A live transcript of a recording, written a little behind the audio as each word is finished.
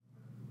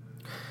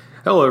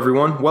Hello,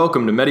 everyone.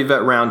 Welcome to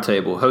MediVet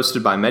Roundtable,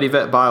 hosted by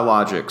MediVet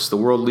Biologics, the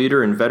world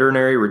leader in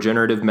veterinary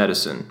regenerative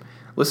medicine.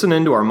 Listen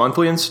in to our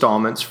monthly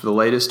installments for the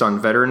latest on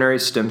veterinary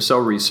stem cell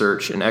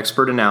research and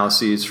expert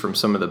analyses from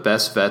some of the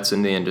best vets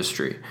in the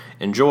industry.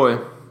 Enjoy!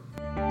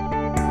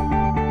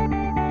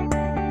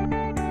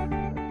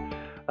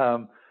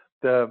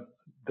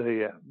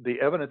 The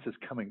evidence is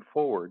coming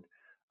forward.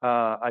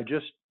 I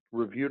just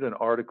reviewed an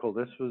article.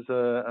 This was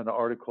an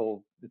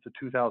article. It's a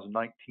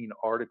 2019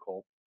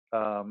 article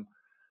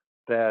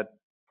that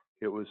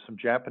it was some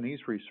Japanese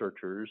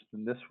researchers,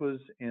 and this was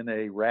in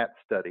a rat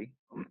study,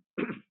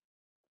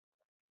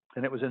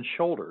 and it was in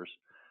shoulders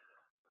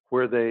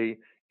where they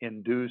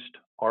induced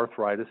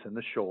arthritis in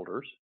the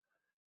shoulders,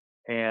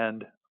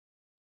 and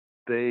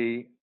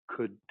they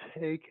could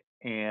take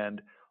and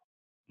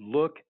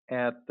look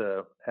at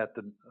the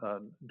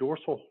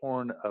dorsal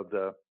horn of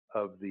the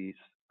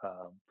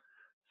um,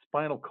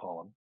 spinal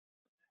column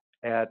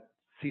at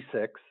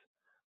C6,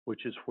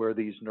 which is where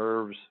these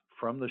nerves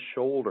from the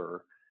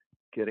shoulder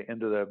get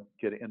into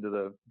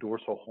the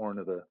dorsal horn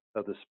of the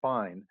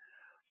spine,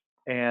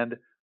 and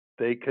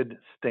they could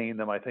stain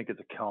them. I think it's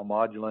a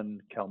calmodulin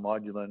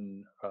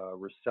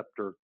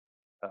receptor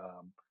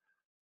um,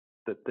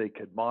 that they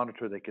could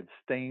monitor. They could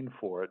stain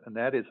for it, and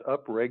that is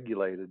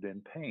upregulated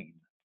in pain.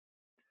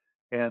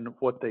 And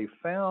what they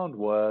found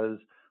was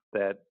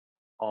that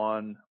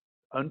on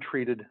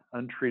untreated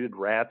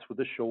rats with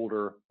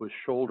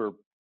shoulder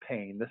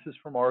pain, this is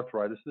from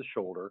arthritis of the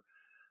shoulder,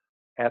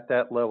 at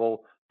that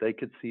level they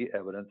could see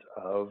evidence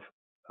of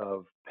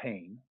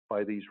pain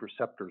by these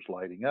receptors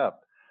lighting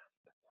up.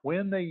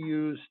 When they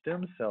used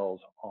stem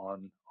cells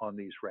on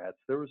these rats,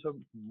 there was a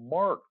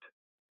marked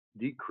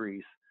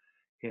decrease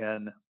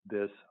in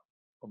this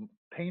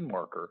pain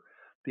marker.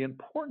 The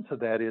importance of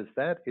that is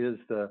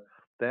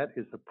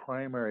the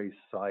primary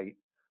site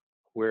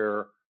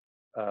where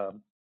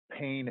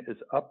pain is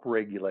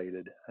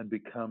upregulated and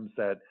becomes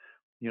that,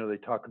 they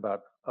talk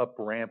about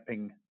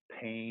upramping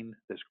pain,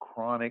 this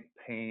chronic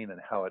pain, and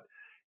how it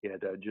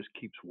just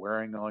keeps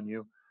wearing on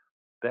you.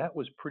 That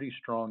was pretty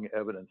strong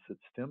evidence that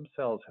stem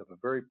cells have a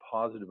very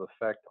positive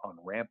effect on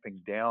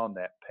ramping down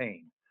that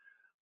pain.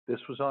 This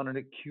was on an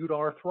acute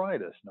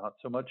arthritis, not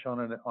so much on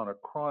a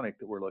chronic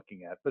that we're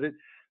looking at. But it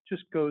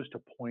just goes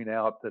to point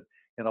out that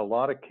in a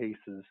lot of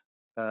cases,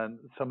 and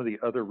some of the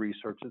other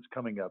research that's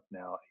coming up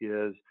now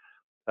is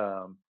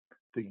um,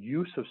 the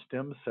use of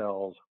stem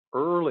cells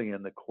early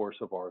in the course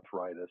of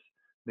arthritis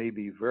may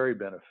be very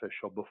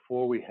beneficial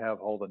before we have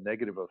all the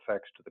negative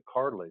effects to the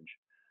cartilage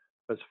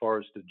as far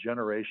as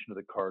degeneration of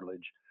the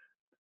cartilage.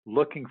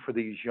 Looking for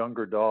these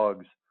younger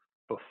dogs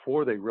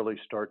before they really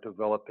start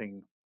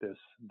developing this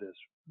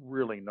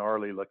really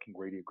gnarly looking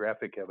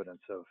radiographic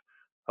evidence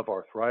of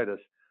arthritis,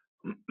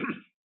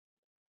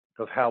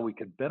 of how we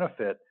could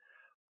benefit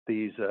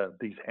these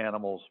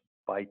animals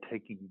by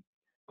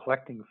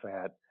collecting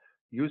fat,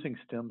 using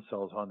stem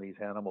cells on these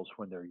animals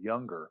when they're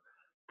younger,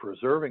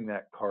 preserving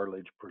that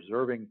cartilage,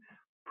 preserving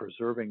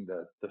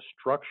the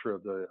structure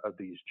of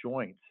these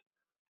joints,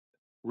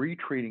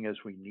 retreating as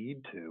we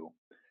need to,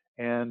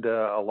 and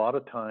a lot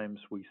of times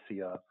we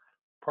see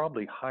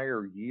probably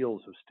higher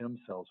yields of stem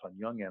cells on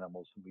young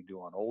animals than we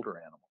do on older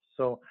animals.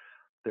 So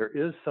there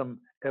is some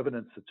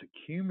evidence that's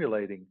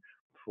accumulating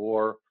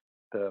for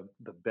the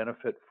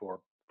benefit for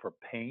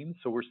pain.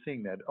 So we're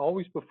seeing that.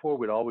 Always before,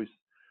 we'd always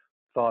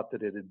thought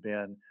that it had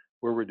been,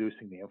 we're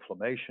reducing the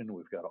inflammation.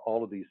 We've got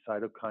all of these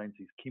cytokines,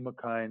 these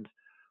chemokines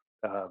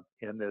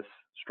in this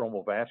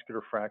stromal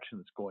vascular fraction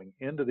that's going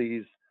into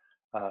these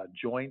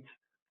joints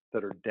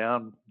that are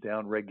down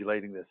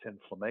regulating this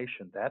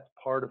inflammation. That's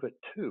part of it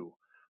too.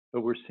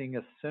 But we're seeing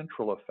a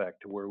central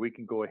effect where we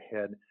can go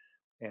ahead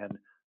and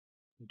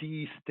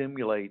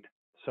de-stimulate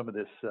some of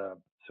this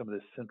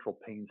central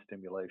pain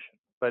stimulation.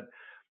 But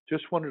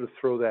just wanted to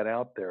throw that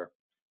out there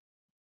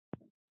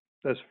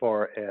as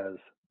far as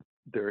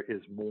there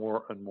is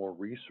more and more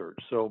research.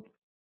 So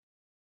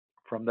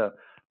from the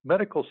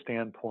medical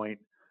standpoint,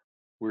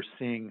 we're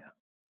seeing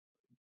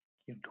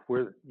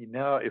where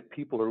now, if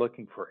people are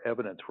looking for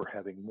evidence, we're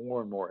having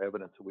more and more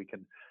evidence that we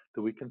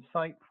can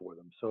cite for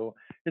them. So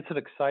it's an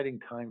exciting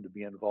time to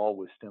be involved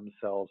with stem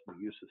cells and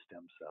the use of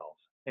stem cells.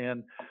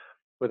 And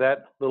with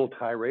that little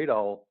tirade,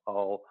 I'll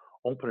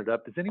open it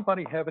up. Does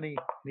anybody have any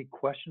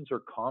questions or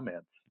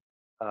comments?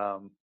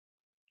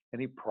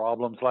 Any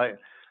problems? Like,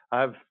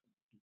 I've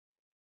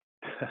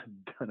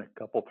done a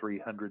couple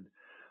 300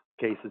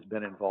 cases,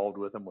 been involved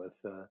with them, with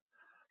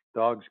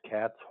dogs,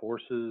 cats,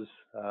 horses,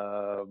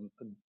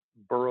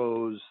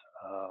 burros,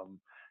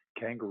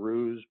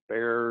 kangaroos,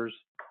 bears,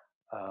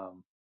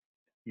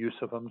 use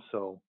of them.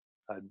 So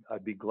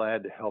I'd be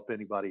glad to help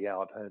anybody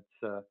out.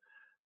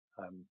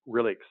 I'm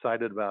really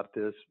excited about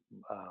this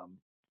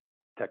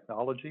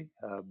technology.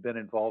 I've been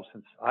involved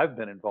since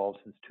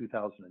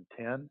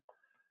 2010,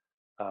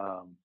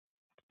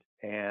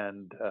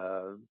 and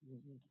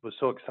was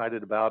so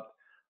excited about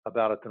it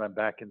that I'm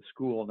back in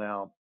school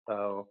now,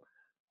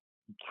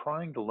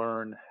 trying to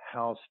learn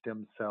how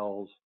stem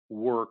cells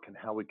work and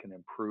how we can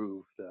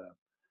improve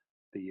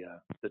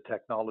the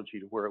technology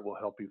to where it will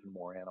help even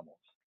more animals.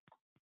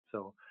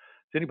 So,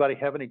 does anybody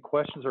have any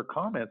questions or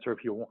comments? Or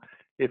if you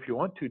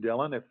want to,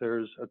 Dylan, if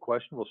there's a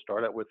question, we'll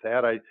start out with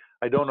that.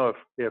 I don't know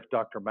if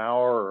Dr.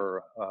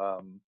 Maurer or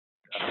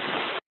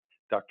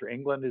Dr.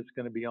 England is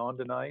going to be on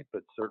tonight,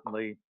 but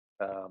certainly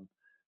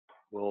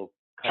we'll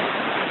kind of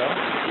find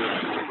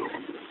out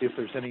if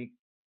there's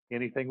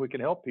anything we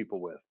can help people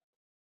with.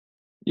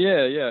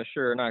 Yeah,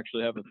 sure. And I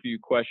actually have a few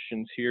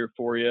questions here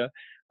for you.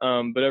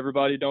 But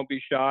everybody, don't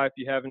be shy. If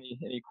you have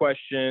any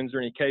questions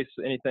or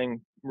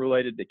anything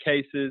related to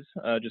cases,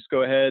 just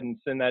go ahead and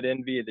send that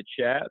in via the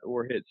chat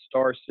or hit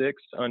 *6 to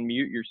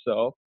unmute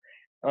yourself.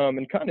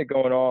 And kind of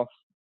going off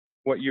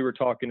what you were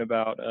talking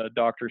about,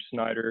 Dr.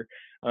 Snyder,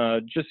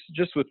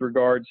 just with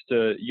regards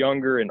to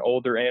younger and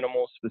older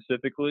animals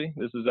specifically,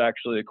 this is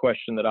actually a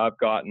question that I've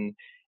gotten,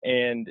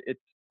 and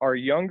are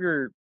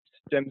younger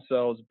stem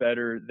cells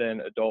better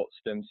than adult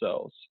stem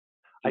cells?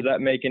 Does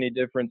that make any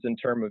difference in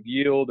terms of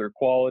yield or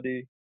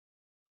quality?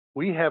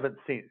 We haven't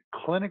seen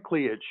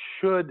clinically.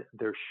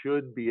 There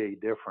should be a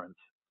difference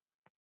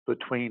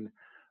between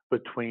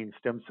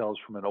stem cells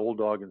from an old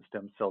dog and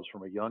stem cells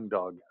from a young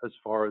dog as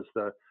far as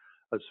the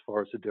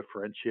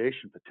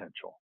differentiation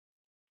potential.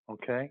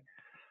 Okay.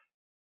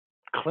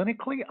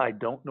 Clinically, I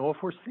don't know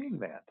if we're seeing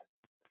that.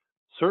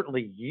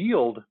 Certainly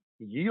yield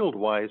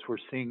wise, we're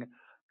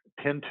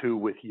tend to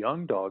with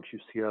young dogs, you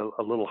see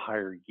a little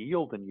higher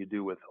yield than you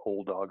do with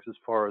old dogs as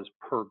far as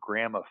per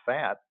gram of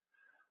fat.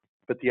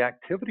 But the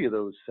activity of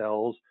those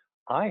cells,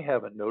 I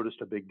haven't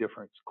noticed a big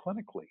difference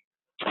clinically.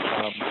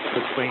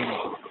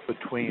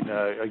 Between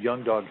a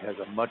young dog has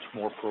a much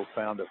more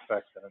profound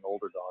effect than an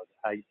older dog.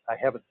 I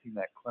haven't seen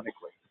that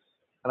clinically.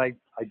 And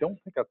I don't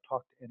think I've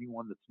talked to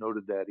anyone that's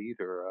noted that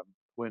either.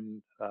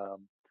 When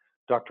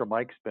Dr.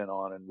 Mike's been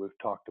on and we've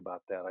talked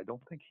about that, I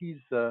don't think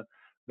he's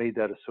made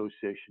that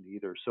association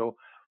either. So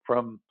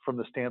from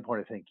the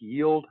standpoint, I think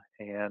yield,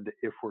 and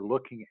if we're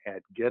looking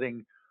at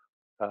getting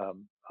a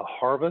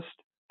harvest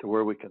to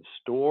where we can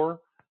store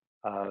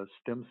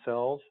stem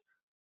cells,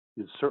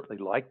 you'd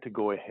certainly like to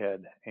go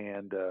ahead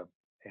and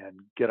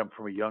get them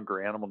from a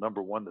younger animal.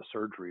 Number one, the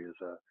surgery is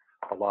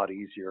a lot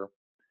easier,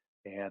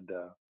 and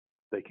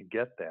they can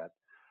get that.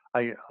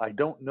 I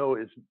don't know,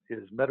 is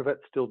Medivet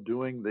still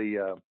doing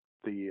the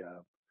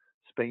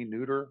spay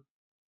neuter?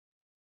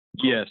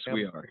 Yes,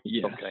 we are.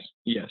 Yes. Okay.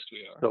 Yes,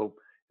 we are. So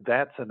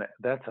that's an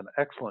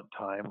excellent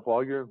time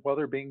while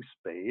they're being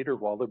spayed or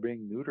while they're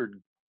being neutered.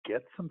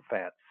 Get some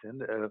fat,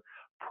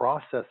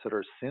 process it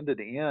or send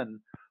it in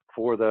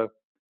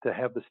to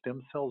have the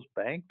stem cells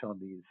banked on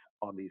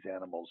these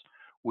animals.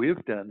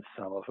 We've done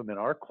some of them in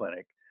our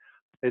clinic.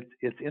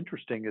 It's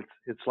interesting.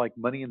 It's like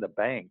money in the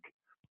bank.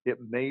 It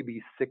may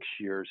be 6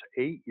 years,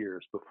 8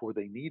 years before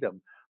they need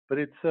them, but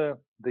it's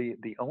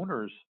the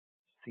owners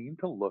seem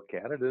to look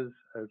at it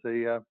as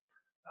a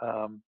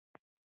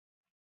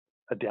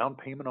down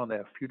payment on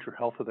the future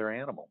health of their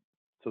animal.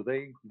 So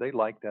they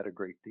like that a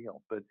great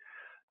deal. But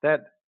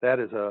that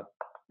is a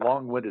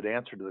long-winded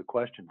answer to the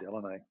question,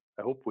 Dylan.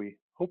 I hope we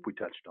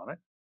touched on it.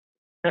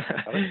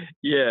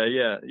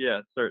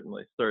 Yeah,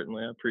 certainly.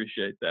 I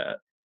appreciate that.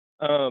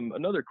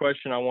 Another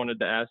question I wanted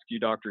to ask you,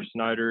 Dr.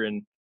 Snyder,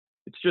 and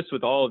it's just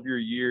with all of your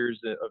years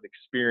of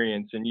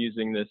experience in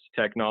using this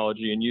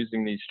technology and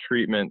using these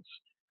treatments,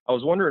 I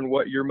was wondering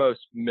what your most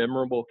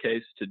memorable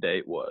case to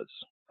date was.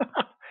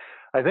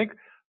 I think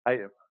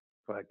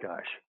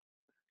gosh,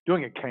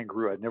 doing a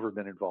kangaroo, I'd never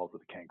been involved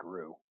with a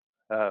kangaroo.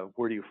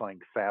 Where do you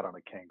find fat on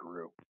a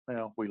kangaroo?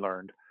 Well, we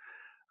learned.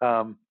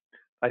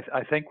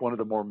 I think one of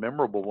the more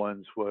memorable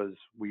ones was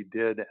we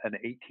did an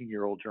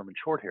 18-year-old German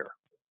Shorthair,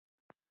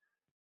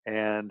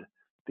 and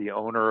the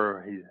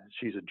owner,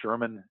 she's a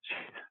German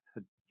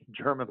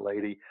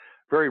lady,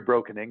 very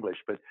broken English,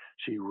 but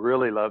she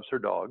really loves her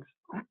dogs.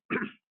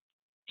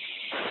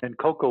 And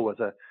Coco was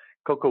an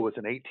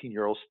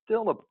 18-year-old,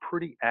 still a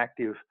pretty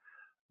active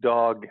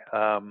dog.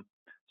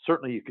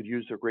 Certainly, you could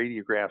use the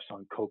radiographs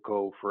on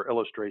Coco for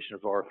illustration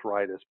of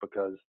arthritis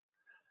because,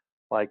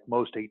 like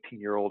most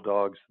 18-year-old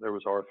dogs, there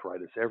was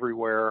arthritis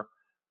everywhere.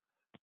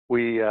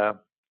 We used a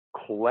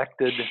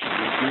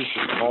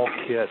small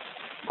kit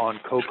on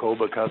Coco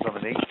because I'm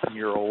an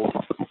 18-year-old.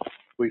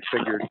 We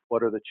figured,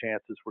 what are the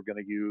chances we're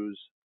going to use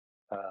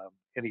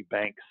any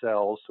bank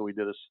cells? So we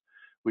did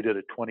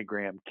a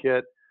 20-gram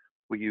kit.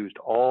 We used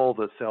all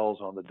the cells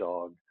on the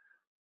dog.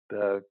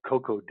 The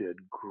Coco did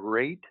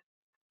great.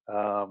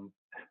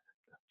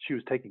 She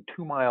was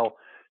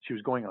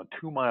going on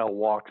 2-mile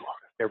walks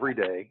every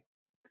day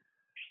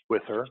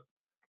with her.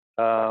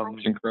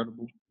 It's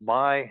incredible.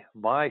 My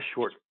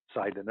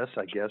short-sightedness,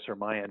 I guess, or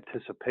my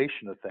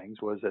anticipation of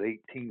things was at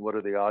 18, what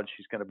are the odds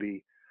she's going to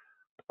be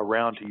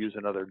around to use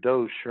another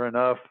dose? Sure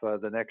enough,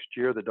 the next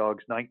year the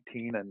dog's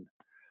 19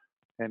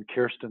 and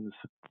Kirsten's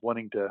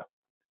wanting to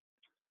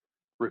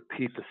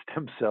repeat the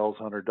stem cells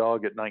on her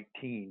dog at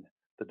 19.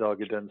 The dog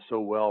had done so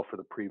well for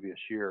the previous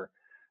year,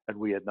 and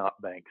we had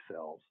not banked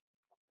cells.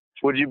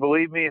 Would you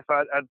believe me if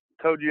I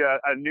told you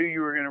I knew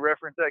you were going to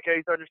reference that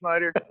case, Dr.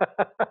 Snyder?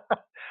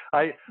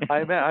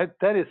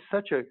 That is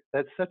such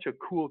a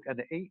cool,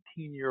 an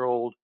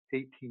 18-year-old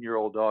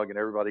dog, and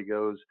everybody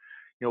goes,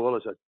 well,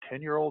 is a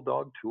 10-year-old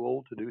dog too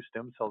old to do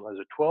stem cells? Is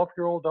a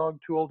 12-year-old dog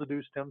too old to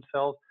do stem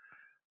cells?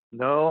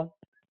 No,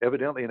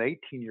 evidently an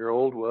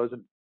 18-year-old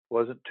wasn't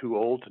too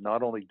old to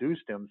not only do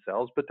stem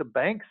cells but to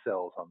bank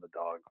cells on the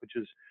dog,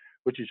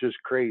 which is just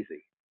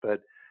crazy.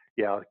 But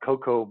yeah,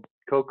 Coco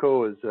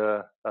is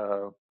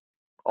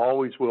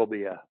always will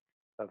be a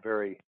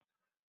very,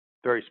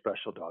 very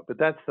special dog. But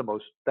that's the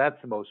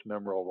most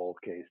memorable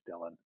case,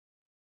 Dylan.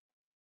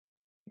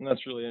 And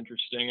that's really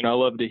interesting, and I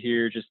love to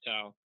hear just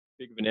how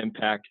big of an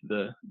impact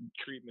the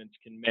treatments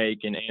can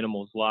make in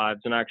animals'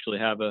 lives. And I actually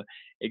have a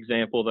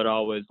example that I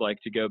always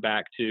like to go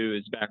back to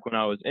is back when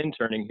I was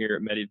interning here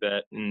at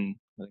MediVet in,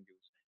 I think it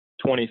was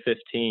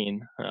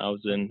 2015. I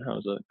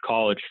was a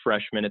college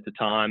freshman at the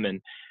time, and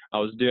I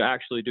was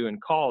actually doing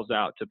calls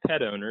out to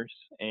pet owners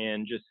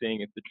and just seeing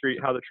if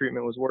how the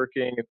treatment was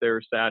working, if they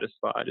were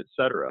satisfied,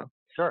 etc.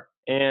 Sure.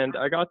 And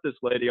I got this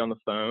lady on the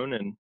phone,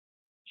 and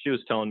she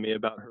was telling me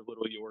about her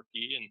little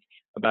Yorkie and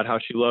about how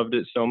she loved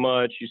it so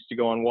much, used to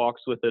go on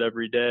walks with it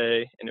every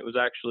day. And it was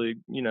actually,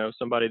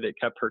 somebody that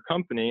kept her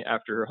company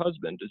after her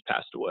husband just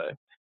passed away.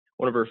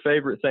 One of her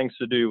favorite things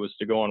to do was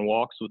to go on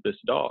walks with this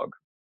dog.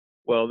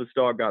 Well, this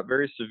dog got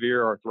very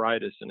severe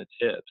arthritis in its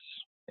hips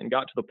and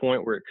got to the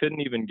point where it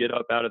couldn't even get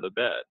up out of the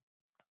bed.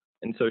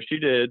 And so she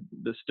did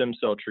the stem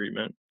cell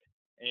treatment.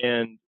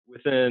 And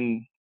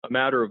within a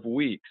matter of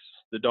weeks,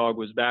 the dog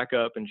was back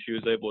up and she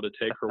was able to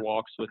take her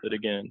walks with it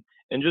again.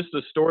 And just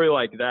a story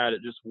like that,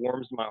 it just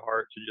warms my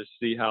heart to just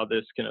see how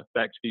this can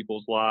affect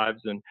people's lives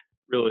and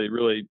really,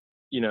 really,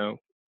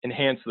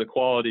 enhance the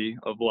quality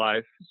of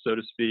life, so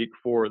to speak,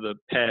 for the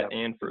pet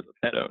and for the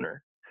pet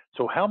owner.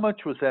 So how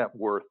much was that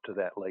worth to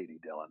that lady,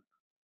 Dylan?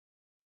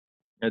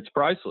 It's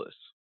priceless.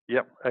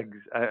 Yep.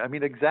 I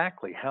mean,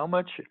 exactly. How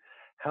much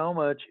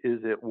is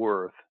it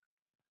worth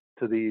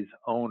to these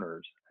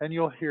owners? And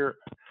you'll hear,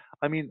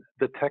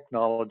 the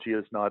technology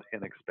is not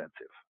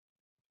inexpensive.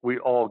 We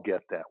all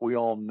get that. We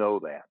all know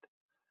that.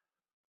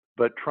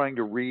 But trying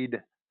to read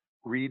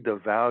the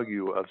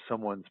value of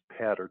someone's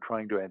pet, or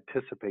trying to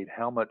anticipate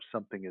how much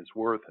something is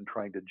worth, and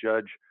trying to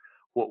judge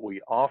what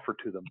we offer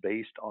to them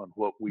based on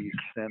what we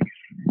sense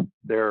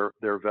their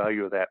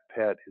value of that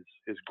pet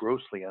is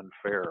grossly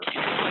unfair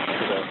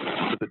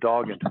to the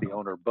dog and to the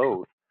owner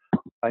both.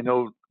 I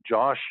know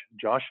Josh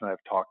and I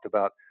have talked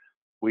about,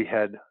 we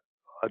had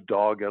a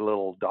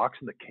little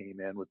dachshund that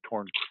came in with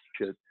torn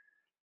cruciate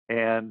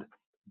and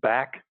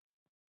back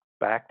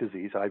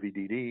disease,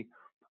 IVDD,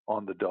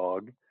 on the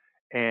dog,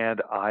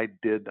 and I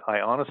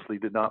honestly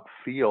did not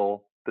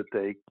feel that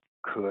they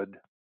could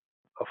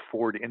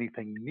afford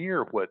anything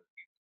near what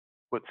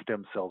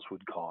stem cells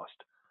would cost.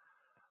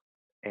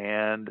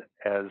 And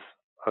as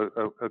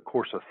a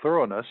course of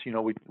thoroughness,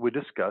 we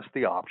discussed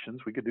the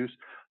options. We could do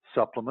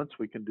supplements,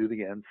 we can do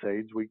the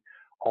NSAIDs,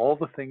 all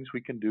the things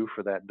we can do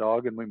for that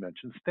dog, and we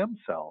mentioned stem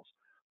cells.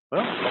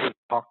 Well, let's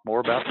talk more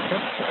about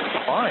stem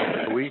cells.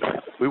 Fine. So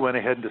we went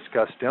ahead and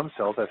discussed stem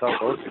cells. I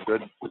thought, well, it's a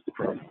good,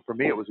 for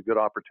me, it was a good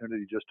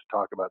opportunity just to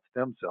talk about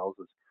stem cells.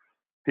 As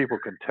people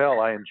can tell,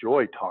 I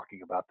enjoy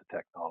talking about the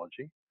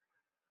technology.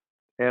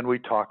 And we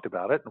talked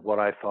about it and what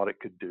I thought it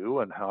could do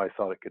and how I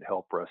thought it could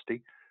help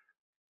Rusty.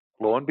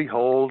 Lo and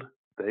behold,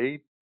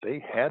 they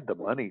had the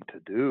money to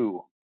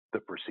do the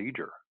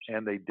procedure,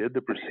 and they did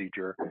the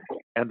procedure,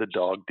 and the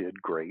dog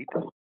did great,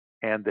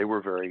 and they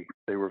were very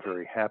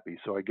happy.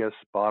 So I guess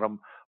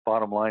bottom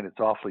line, it's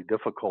awfully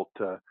difficult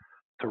to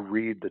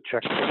read the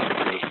checkbook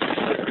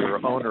of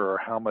your owner, or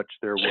how much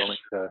they're willing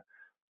to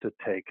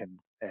take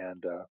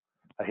and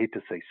I hate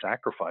to say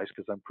sacrifice,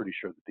 because I'm pretty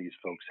sure that these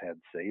folks had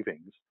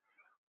savings,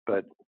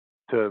 but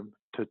to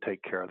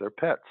take care of their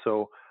pets.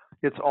 So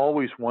it's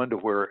always one to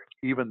where,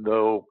 even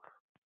though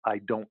I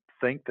don't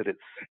think that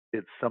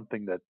it's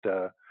something that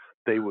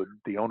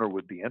the owner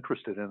would be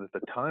interested in at the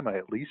time, I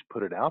at least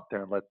put it out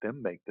there and let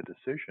them make the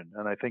decision.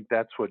 And I think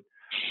that's one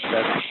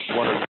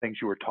of the things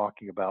you were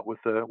talking about with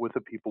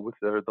the people, with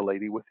the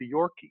lady with the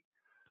Yorkie.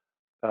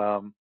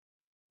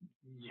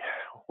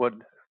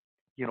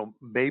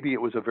 Maybe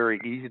it was a very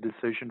easy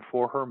decision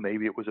for her.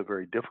 Maybe it was a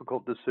very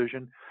difficult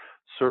decision.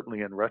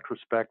 Certainly, in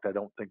retrospect, I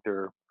don't think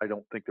there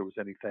was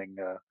anything.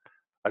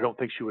 I don't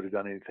think she would have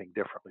done anything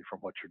differently from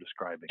what you're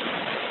describing.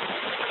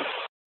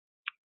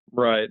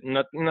 Right, and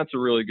that's a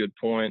really good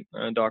point,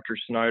 Dr.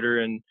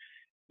 Snyder. And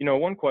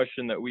one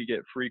question that we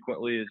get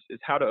frequently is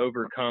how to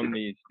overcome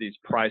these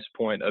price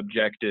point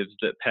objectives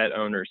that pet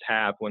owners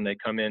have when they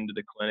come into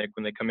the clinic,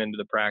 when they come into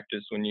the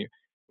practice. When you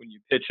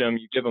pitch them,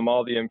 you give them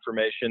all the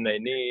information they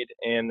need,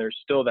 and there's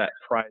still that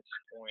price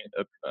point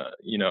of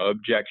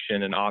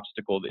objection and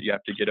obstacle that you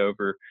have to get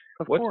over.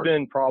 What's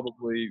been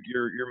probably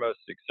your most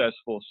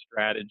successful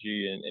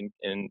strategy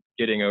in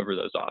getting over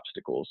those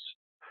obstacles?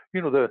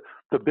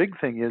 The big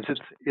thing is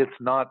it's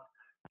not,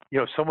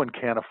 someone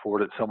can't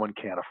afford it, someone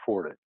can't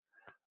afford it,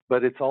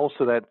 but it's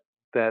also that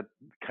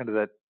kind of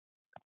that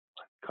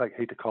I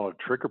hate to call it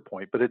a trigger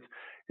point, but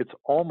it's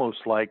almost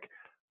like,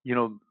 you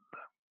know,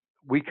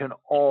 we can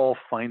all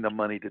find the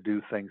money to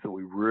do things that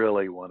we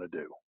really want to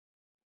do.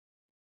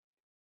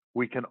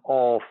 We can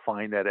all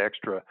find that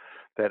extra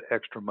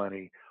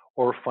money,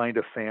 or find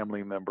a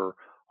family member,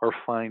 or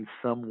find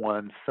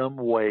someone, some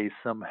way,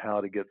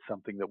 somehow to get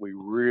something that we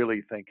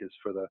really think is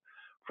for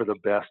the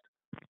best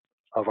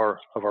of our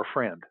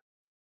friend.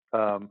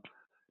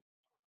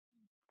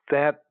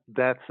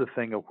 That's the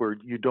thing of where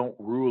you don't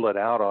rule it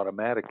out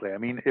automatically. I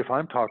mean, if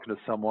I'm talking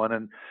to someone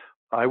and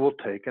I will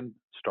take and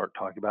start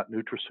talking about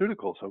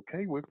nutraceuticals.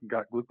 Okay, we've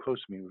got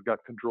glucosamine, we've got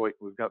chondroitin,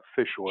 we've got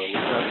fish oil, we've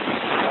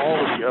got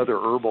all of the other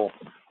herbal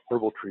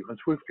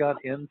treatments. We've got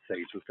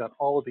NSAIDs, we've got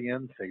all of the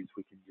NSAIDs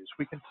we can use.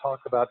 We can talk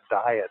about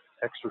diet,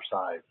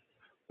 exercise.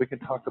 We can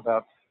talk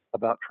about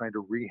trying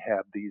to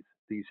rehab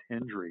these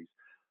injuries.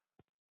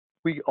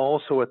 We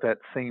also, at that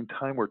same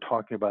time we're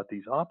talking about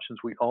these options,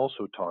 we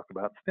also talk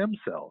about stem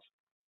cells.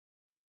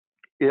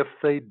 If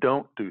they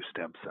don't do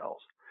stem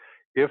cells,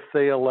 if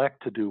they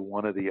elect to do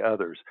one of the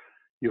others,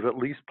 you've at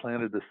least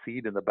planted the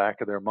seed in the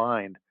back of their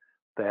mind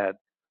that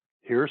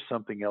here's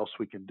something else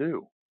we can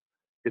do.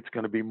 It's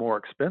going to be more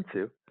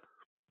expensive,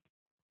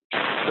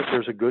 but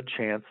there's a good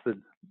chance that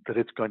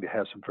it's going to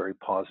have some very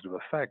positive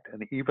effect.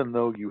 And even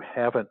though you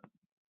haven't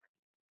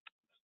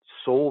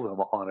sold them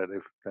on it,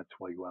 if that's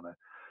what you want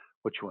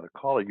to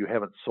call it, you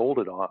haven't sold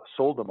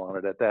them on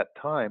it at that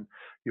time,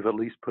 you've at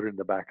least put it in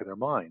the back of their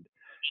mind.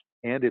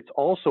 And it's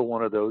also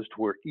one of those to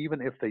where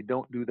even if they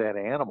don't do that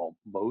animal,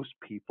 most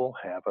people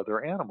have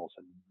other animals.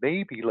 And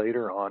maybe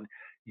later on,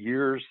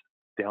 years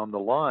down the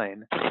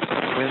line,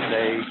 when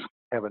they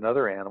have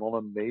another animal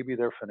and maybe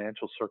their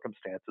financial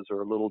circumstances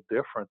are a little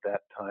different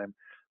that time,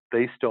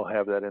 they still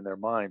have that in their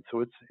mind.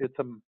 So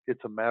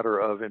it's a matter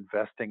of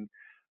investing,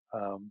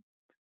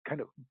 kind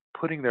of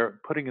putting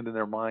it in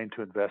their mind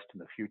to invest in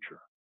the future.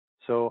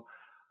 So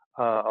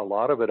a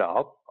lot of it,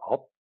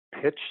 I'll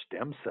pitch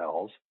stem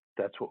cells.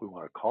 That's what we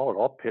want to call it.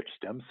 I'll pitch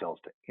stem cells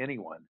to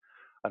anyone,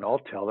 and I'll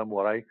tell them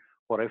what I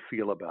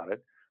feel about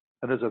it.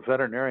 And as a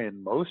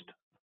veterinarian, most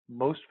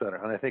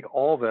veterinarians, and I think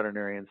all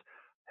veterinarians,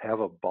 have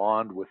a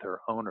bond with their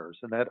owners,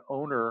 and that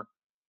owner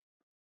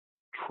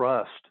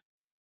trusts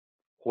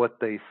what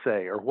they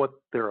say or what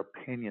their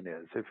opinion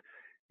is.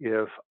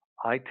 If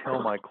I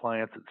tell my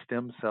clients that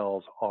stem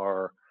cells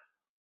are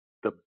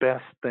the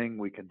best thing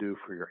we can do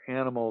for your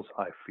animals,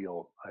 I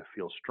feel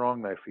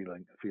strongly, I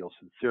feel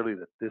sincerely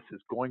that this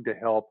is going to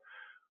help.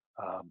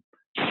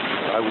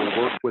 I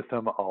will work with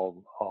them.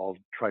 I'll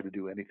try to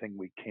do anything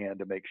we can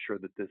to make sure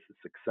that this is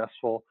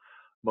successful.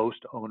 Most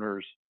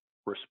owners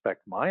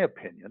respect my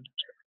opinion,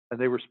 and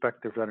they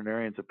respect their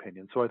veterinarian's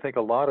opinion. So I think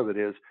a lot of it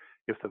is,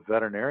 if the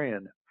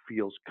veterinarian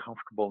feels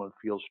comfortable and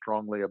feels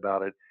strongly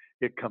about it,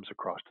 it comes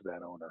across to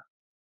that owner.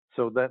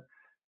 So that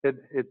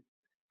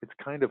it's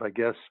kind of, I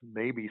guess,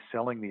 maybe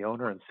selling the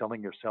owner and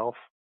selling yourself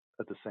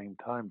at the same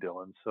time,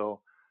 Dylan. So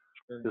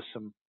there's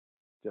some,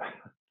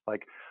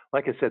 like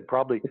I said,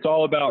 probably it's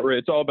all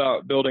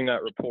about building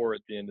that rapport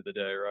at the end of the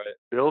day, right?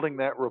 Building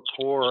that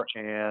rapport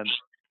and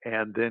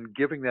then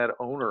giving that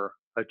owner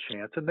a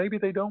chance. And maybe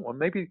they don't want,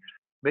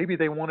 maybe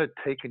they want to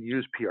take and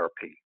use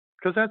PRP,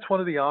 because that's one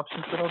of the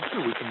options that I'll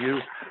do.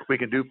 We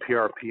can do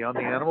PRP on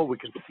the animal. We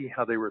can see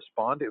how they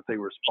respond. If they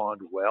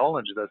respond well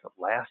and it doesn't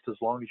last as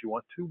long as you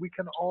want to, we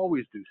can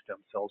always do stem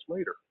cells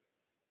later.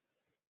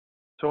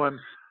 So I'm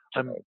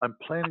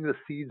planting the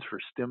seeds for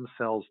stem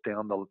cells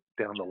down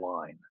the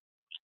line.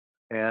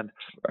 And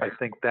I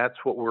think that's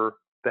what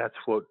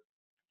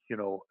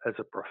as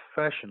a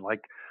profession,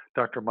 like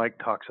Dr. Mike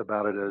talks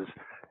about it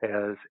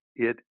as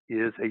it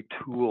is a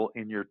tool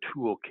in your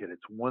toolkit.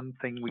 It's one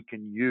thing we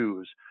can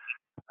use.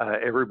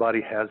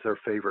 Everybody has their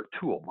favorite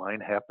tool. Mine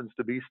happens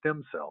to be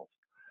stem cells.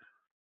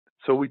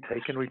 So we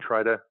take and we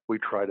try to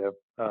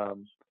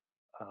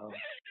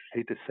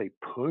hate to say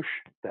push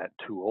that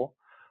tool,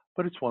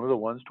 but it's one of the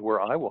ones to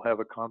where I will have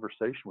a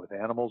conversation with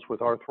animals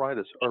with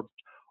arthritis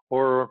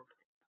or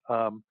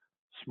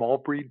small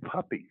breed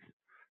puppies.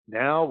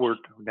 Now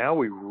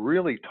we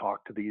really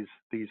talk to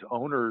these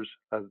owners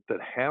that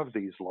have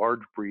these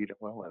large breed,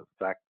 well, in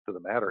fact, to the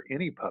matter,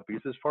 any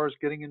puppies, as far as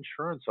getting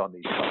insurance on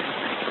these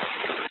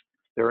puppies.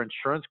 There are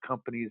insurance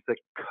companies that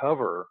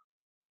cover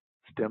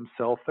stem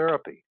cell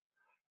therapy.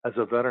 As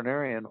a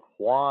veterinarian,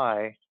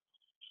 why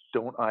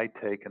don't I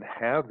take and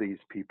have these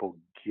people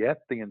get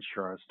the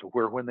insurance to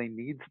where when they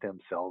need stem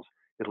cells,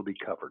 it'll be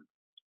covered?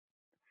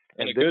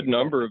 And a good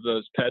number of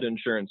those pet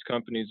insurance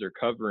companies are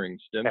covering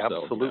stem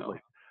cells. Absolutely.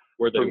 Now,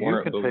 where they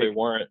weren't, they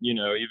weren't,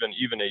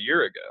 even a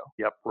year ago.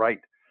 Yep, right.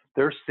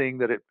 They're seeing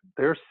that it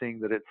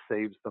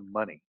saves them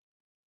money.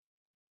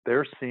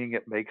 They're seeing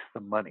it makes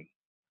them money.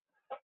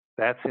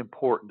 That's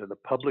important, and the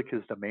public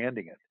is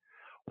demanding it.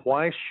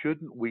 Why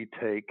shouldn't we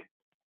take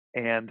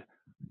and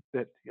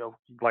that,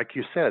 like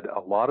you said, a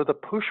lot of the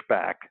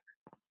pushback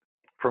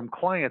from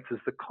clients is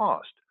the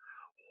cost.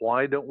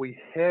 Why don't we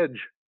hedge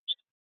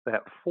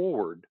that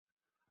forward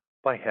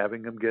by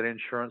having them get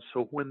insurance,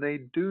 so when they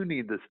do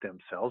need the stem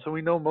cells, and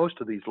we know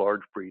most of these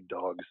large breed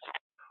dogs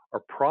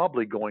are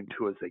probably going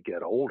to as they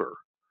get older.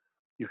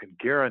 You can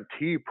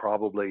guarantee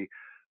probably,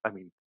 I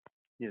mean,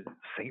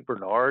 St.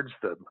 Bernards,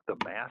 the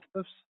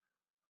Mastiffs,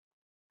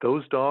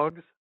 those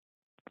dogs,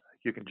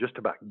 you can just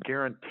about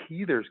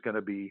guarantee there's going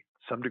to be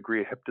some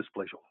degree of hip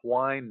dysplasia.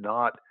 Why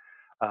not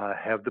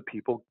have the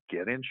people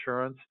get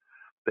insurance?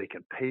 They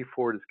can pay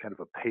for it as kind of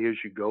a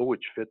pay-as-you-go,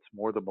 which fits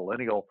more the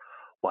millennial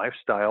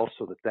lifestyle,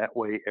 so that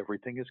way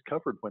everything is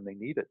covered when they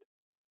need it.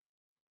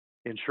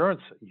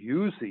 Insurance,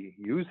 use the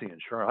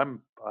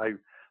insurance. I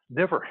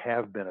never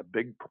have been a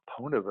big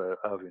proponent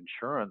of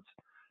insurance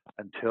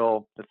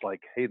until it's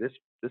like, hey, this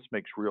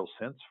makes real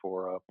sense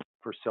for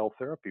cell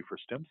therapy for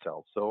stem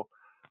cells. So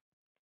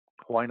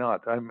why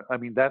not? I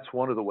mean, that's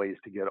one of the ways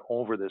to get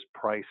over this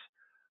price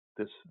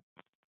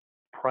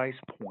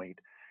point,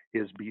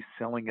 is be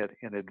selling it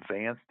in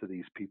advance to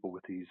these people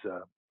with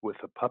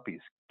the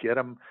puppies. Get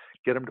them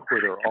to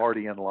where they're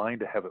already in line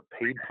to have it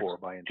paid for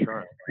by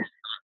insurance.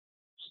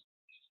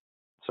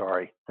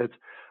 Sorry,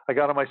 I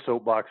got on my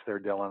soapbox there,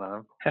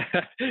 Dylan.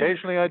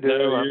 Occasionally I do.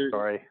 No, I'm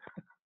sorry.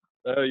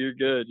 Oh, you're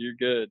good. You're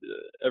good.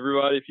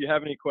 Everybody, if you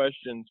have any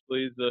questions,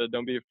 please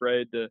don't be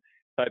afraid to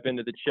type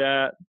into the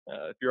chat.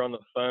 If you're on the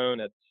phone,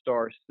 at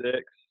 *6,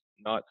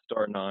 not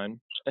 *9.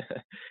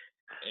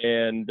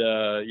 And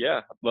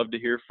yeah, I'd love to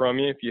hear from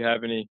you. If you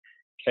have any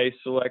case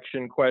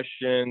selection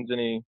questions,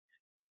 any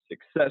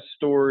success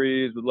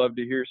stories, would love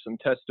to hear some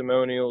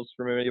testimonials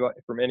from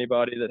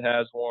anybody that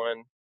has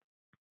one.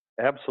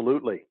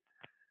 Absolutely.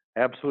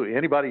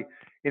 Anybody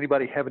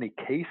have any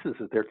cases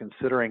that they're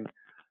considering?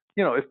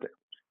 If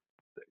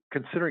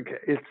considering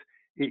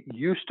it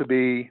used to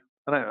be,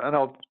 and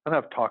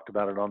I've talked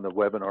about it on the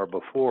webinar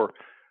before.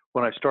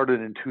 When I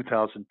started in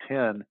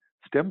 2010,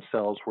 stem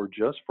cells were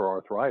just for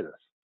arthritis.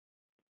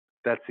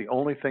 That's the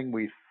only thing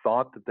we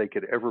thought that they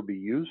could ever be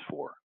used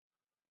for.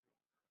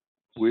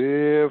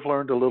 We've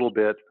learned a little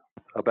bit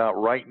about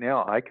right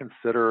now. I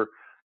consider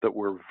that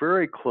we're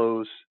very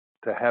close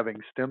to having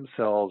stem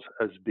cells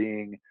as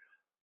being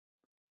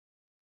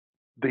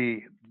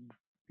the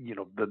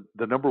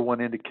number one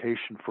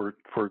indication for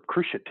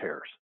cruciate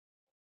tears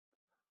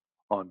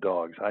on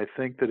dogs. I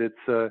think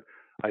that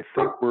I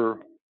think we're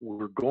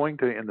going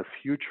to in the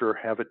future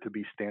have it to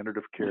be standard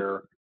of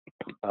care.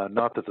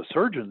 Not that the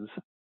surgeons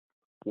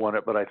want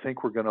it, but I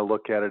think we're going to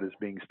look at it as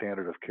being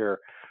standard of care,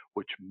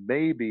 which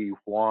may be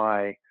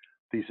why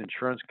these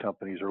insurance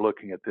companies are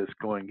looking at this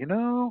going,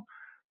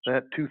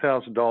 that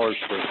 $2,000 for a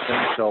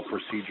stem cell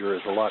procedure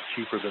is a lot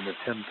cheaper than the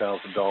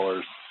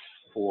 $10,000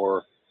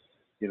 for,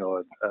 a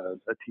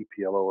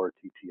TPLO or a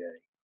TTA.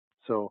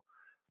 So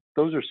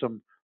those are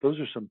some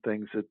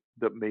things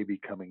that may be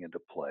coming into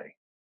play.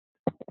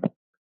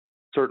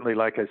 Certainly,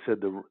 like I said,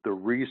 the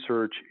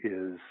research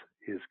is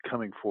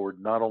coming forward.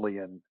 Not only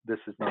this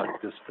is not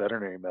just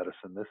veterinary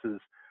medicine. This is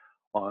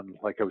on,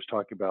 like I was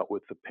talking about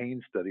with the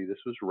pain study.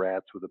 This was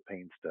rats with a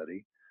pain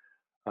study.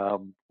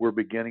 We're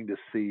beginning to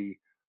see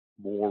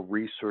more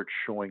research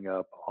showing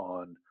up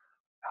on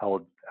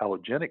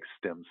allogenic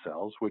stem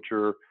cells, which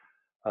are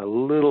a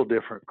little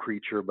different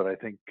creature, but I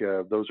think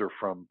those are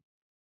from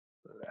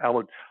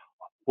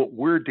what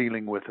we're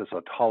dealing with is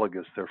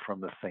autologous. They're from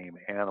the same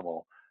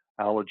animal.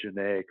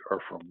 Allogenic are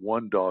from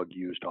one dog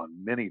used on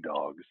many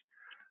dogs.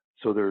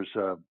 So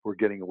we're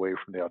getting away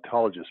from the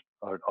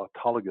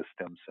autologous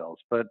stem cells,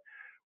 but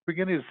we're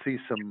beginning to see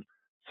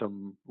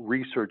some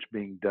research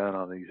being done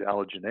on these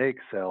allogeneic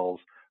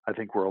cells. I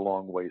think we're a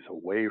long ways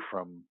away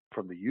from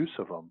the use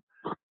of them,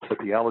 but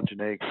the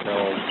allogeneic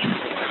cells,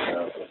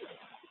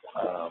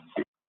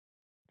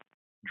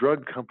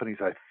 drug companies,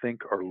 I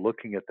think, are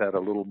looking at that a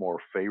little more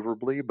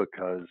favorably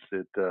because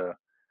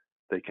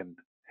they can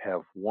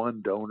have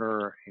one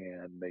donor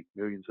and make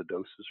millions of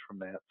doses from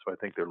that. So I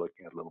think they're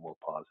looking at it a little more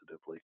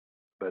positively.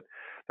 But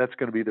that's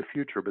going to be the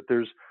future. But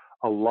there's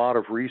a lot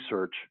of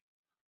research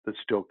that's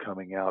still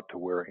coming out to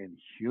where in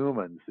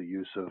humans the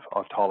use of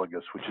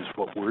autologous, which is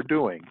what we're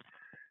doing,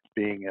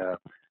 being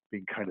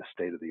kind of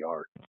state of the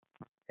art.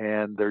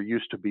 And there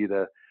used to be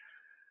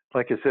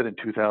like I said, in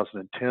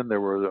 2010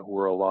 there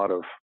were a lot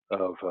of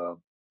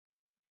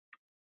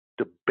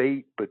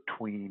debate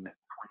between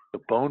the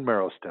bone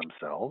marrow stem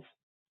cells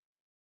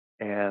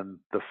and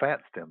the fat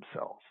stem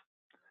cells.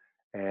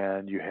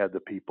 And you had the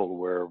people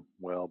where,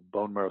 well,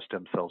 bone marrow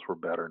stem cells were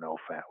better, no,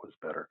 fat was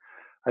better.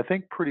 I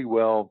think pretty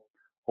well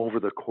over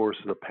the course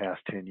of the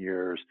past 10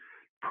 years,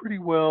 pretty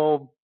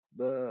well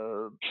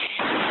the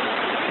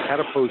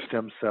adipose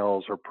stem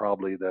cells are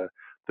probably the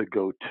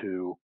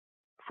go-to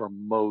for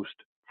most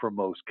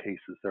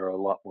cases. They're a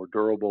lot more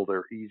durable,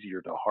 they're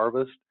easier to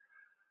harvest,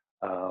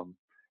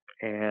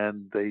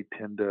 and they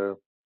tend to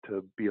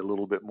be a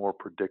little bit more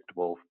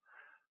predictable.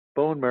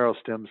 Bone marrow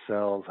stem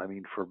cells, I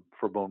mean,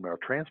 for bone marrow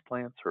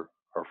transplants are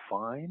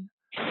fine.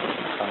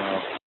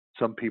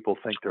 Some people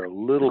think they're a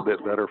little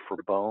bit better for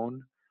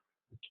bone.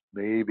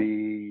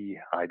 Maybe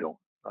I don't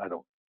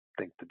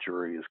think the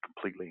jury is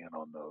completely in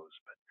on those.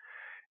 But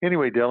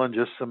anyway, Dylan,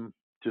 just some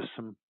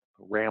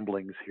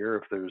ramblings here.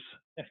 If there's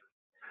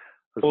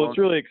Well, it's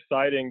really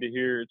exciting to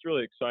hear. It's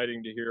really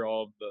exciting to hear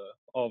all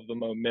of the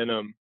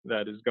momentum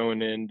that is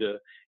going into,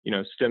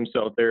 stem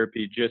cell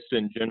therapy just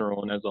in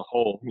general and as a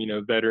whole.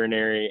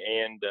 Veterinary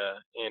and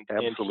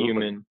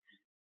human.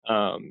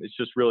 It's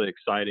just really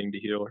exciting to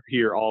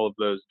hear all of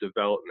those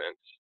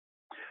developments.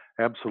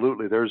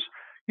 Absolutely. There's,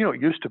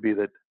 it used to be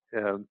that,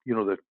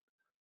 that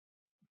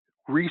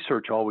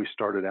research always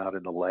started out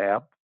in the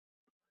lab.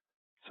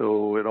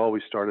 So it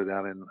always started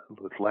out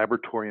with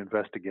laboratory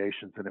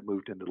investigations, and it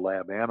moved into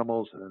lab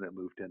animals, and then it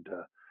moved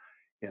into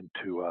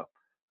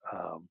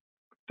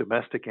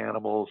domestic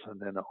animals, and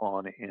then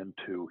on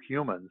into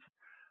humans.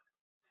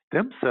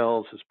 Stem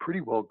cells has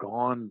pretty well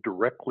gone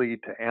directly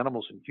to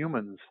animals and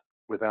humans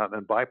without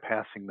and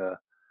bypassing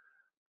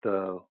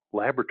the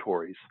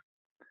laboratories.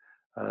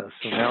 So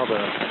now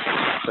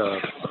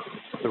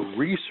the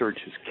research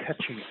is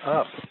catching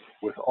up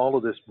with all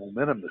of this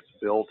momentum that's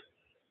built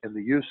in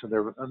the use, and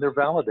they're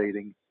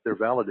validating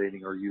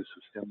our use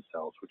of stem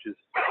cells, which is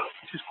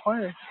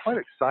quite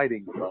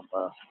exciting from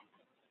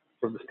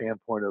the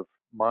standpoint of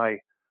my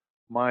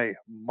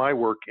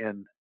work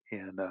in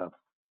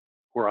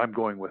where I'm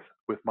going with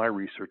my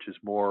research is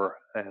more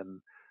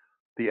and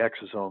the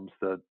exosomes,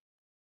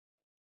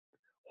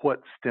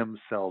 what stem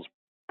cells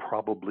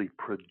probably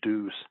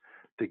produce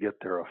to get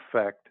their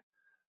effect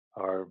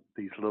are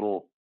these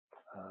little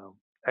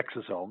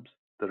exosomes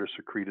that are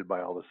secreted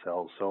by all the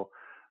cells. So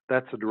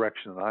that's the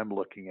direction that I'm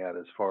looking at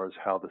as far as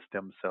how the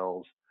stem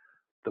cells,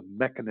 the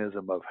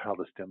mechanism of how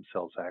the stem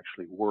cells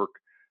actually work,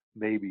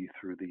 maybe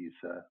through these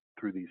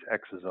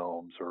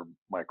exosomes or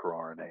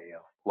microRNA,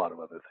 a lot of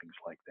other things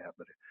like that.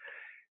 But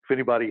if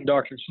anybody,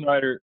 Dr.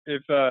 Snyder,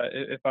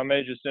 if I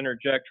may just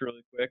interject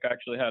really quick, I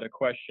actually had a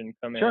question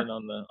come Sure. in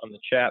on the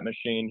chat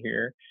machine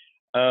here.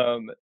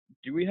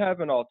 Do we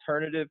have an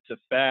alternative to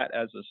fat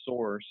as a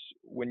source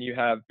when you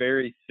have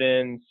very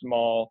thin,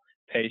 small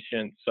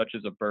patients such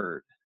as a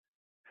bird?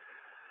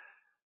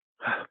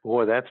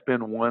 Boy, that's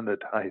been one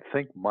that I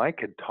think Mike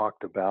had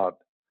talked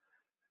about.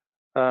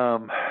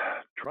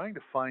 Trying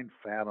to find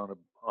fat on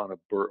a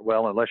bird.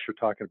 Well, unless you're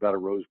talking about a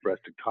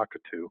rose-breasted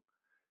cockatoo,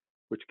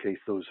 which case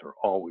those are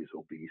always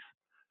obese,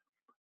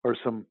 or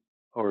some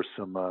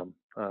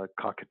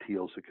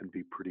cockatiels that can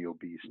be pretty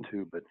obese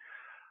too. But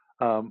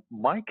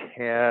Mike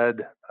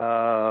had,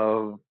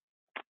 and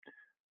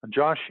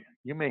Josh,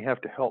 you may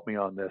have to help me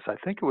on this. I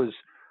think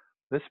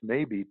this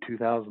may be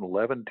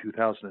 2011,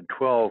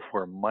 2012,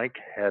 where Mike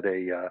had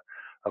a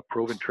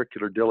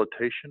proventricular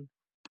dilatation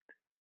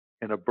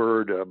in a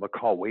bird,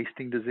 macaw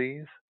wasting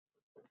disease,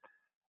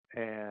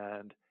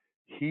 and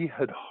he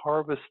had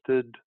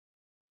harvested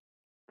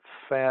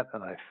fat,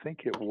 and I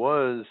think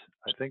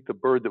the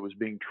bird that was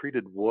being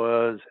treated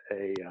was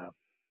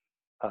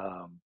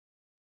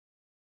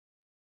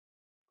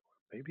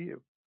maybe it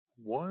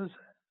was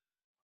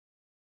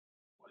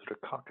it a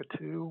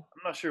cockatoo?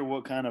 I'm not sure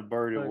what kind of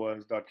bird it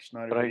was, Dr.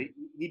 Snyder, but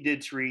he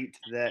did treat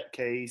that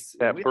case.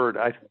 That bird,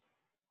 I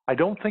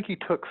don't think he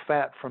took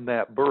fat from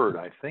that bird.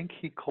 I think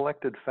he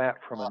collected fat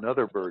from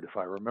another bird, if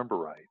I remember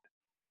right.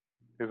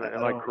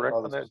 Am I correct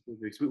on that?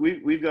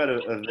 We've got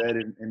a vet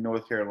in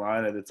North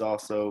Carolina that's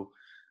also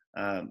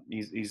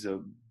he's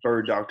a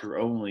bird doctor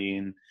only,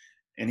 and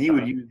he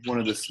would use one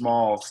of the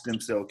small stem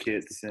cell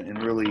kits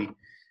and really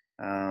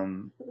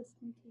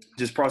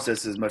just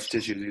process as much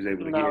tissue as he was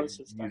able to get.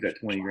 Use that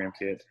 20-gram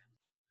kit.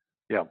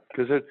 Yeah,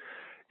 because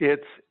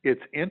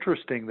it's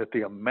interesting that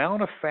the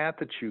amount of fat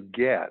that you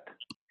get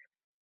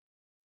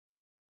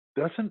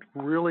doesn't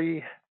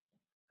really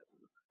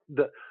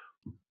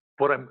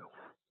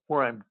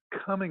where I'm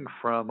coming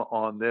from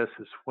on this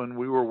is when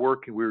we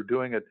were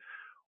doing a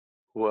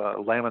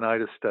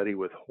laminitis study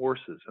with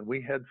horses, and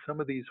we had some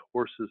of these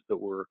horses that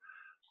were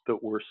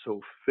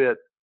so fit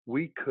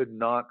we could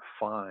not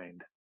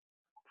find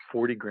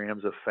 40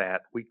 grams of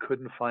fat. We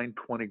couldn't find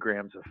 20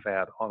 grams of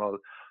fat on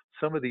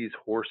some of these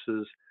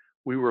horses.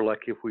 We were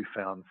lucky if we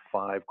found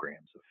 5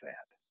 grams of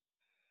fat.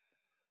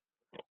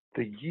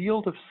 The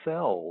yield of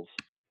cells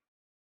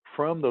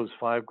from those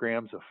 5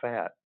 grams of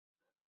fat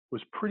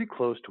was pretty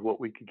close to what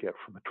we could get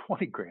from a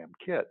 20-gram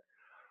kit.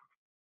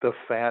 The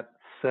fat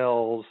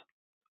cells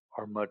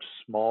are much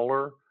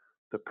smaller.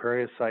 The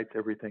periocytes,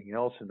 everything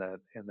else in that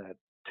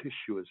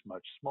tissue is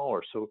much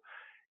smaller. So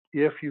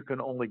if you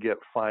can only get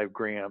 5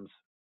 grams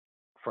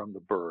from the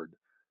bird,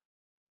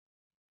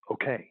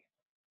 okay,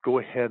 go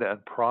ahead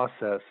and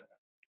process.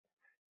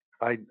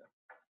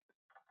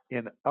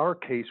 In our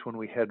case, when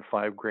we had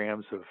 5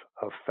 grams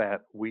of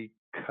fat, we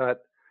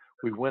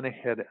went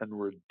ahead and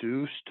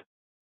reduced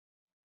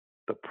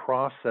the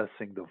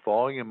processing, the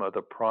volume of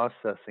the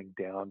processing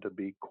down to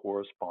be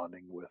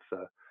corresponding with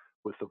the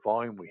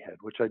volume we had,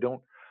 which I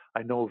know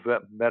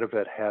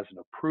Medivet hasn't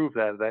approved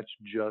that. That's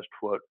just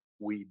what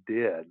we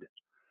did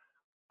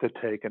to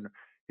take. And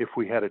if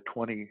we had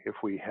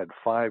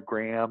 5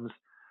 grams,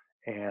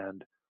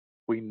 and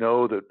we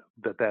know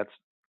that's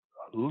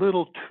a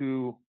little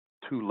too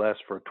less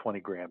for a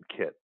 20-gram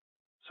kit.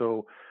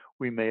 So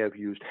we may have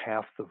used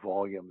half the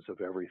volumes of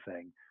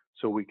everything,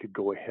 so we could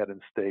go ahead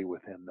and stay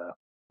within the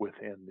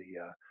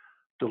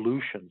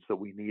dilutions that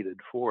we needed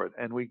for it,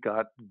 and we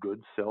got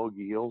good cell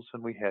yields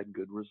and we had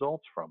good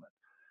results from it.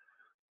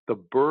 The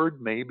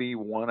bird may be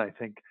one, I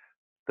think,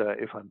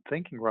 if I'm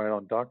thinking right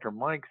on Dr.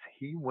 Mike's,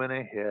 he went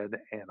ahead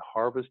and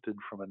harvested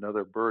from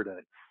another bird, and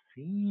it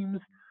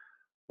seems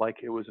like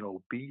it was an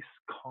obese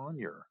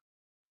conure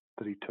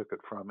that he took it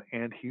from,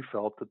 and he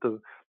felt that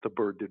the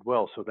bird did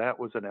well. So that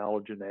was an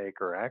allogeneic,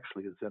 or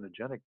actually a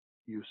xenogenic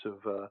use of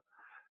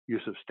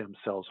stem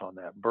cells on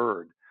that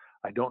bird.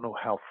 I don't know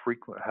how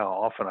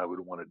often I would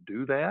want to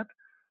do that,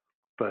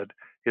 but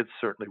it's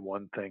certainly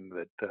one thing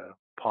that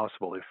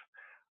possible. If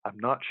I'm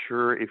not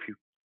sure if you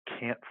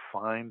can't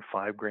find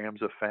 5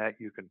 grams of fat,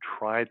 you can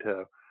try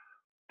to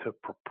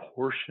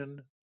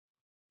proportion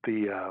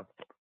the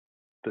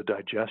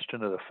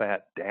digestion of the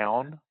fat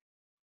down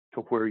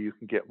to where you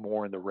can get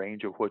more in the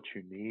range of what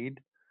you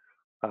need.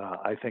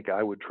 I think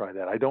I would try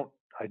that. I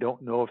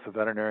don't know if the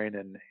veterinarian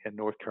in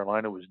North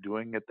Carolina was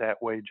doing it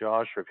that way,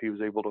 Josh, or if he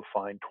was able to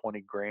find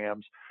 20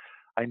 grams.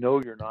 I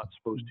know you're not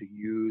supposed to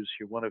use.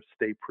 You want to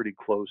stay pretty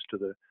close to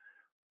the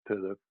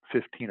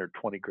 15 or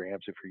 20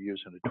 grams if you're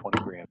using a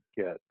 20 gram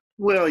kit.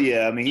 Well,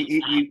 yeah, I mean,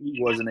 he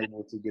wasn't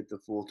able to get the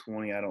full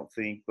 20, I don't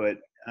think, but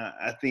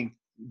I think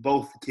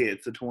both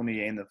kits, the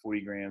 20 and the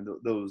 40 gram,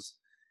 those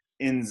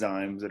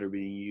enzymes that are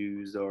being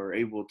used are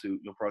able to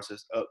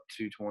process up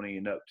to 20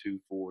 and up to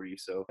 40.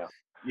 So yeah.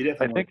 You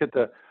definitely. I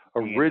think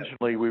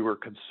originally we were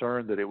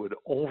concerned that it would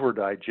over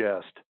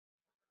digest.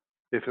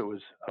 If it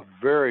was a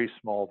very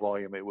small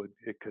volume,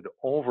 it could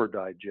over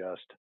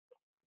digest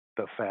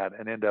the fat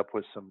and end up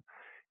with some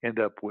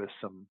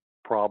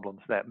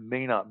problems. That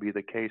may not be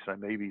the case. I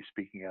may be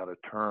speaking out of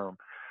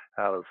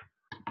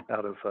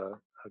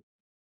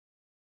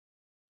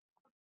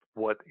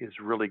what is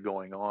really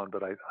going on,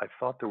 but I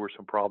thought there were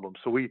some problems.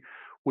 So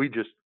we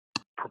just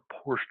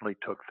proportionally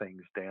took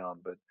things down,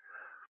 but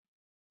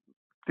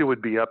it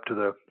would be up to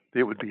the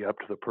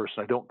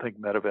person. I don't think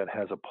Medivet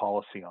has a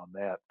policy on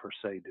that per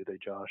se, do they,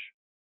 Josh?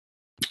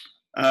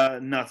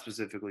 Not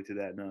specifically to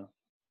that, no.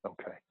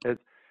 Okay,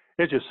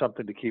 it's just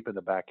something to keep in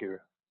the back of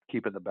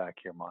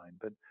your mind.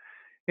 But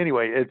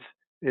anyway,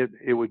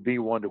 it would be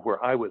one to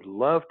where I would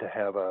love to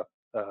have a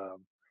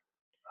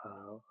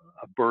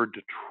bird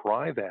to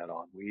try that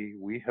on.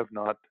 We have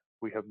not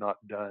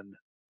done.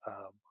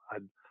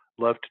 I'd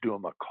love to do a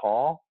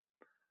macaw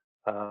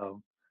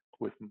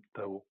with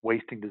the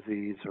wasting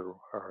disease, or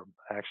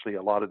actually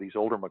a lot of these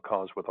older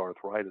macaws with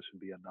arthritis would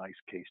be a nice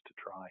case to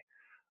try.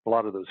 A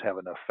lot of those have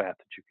enough fat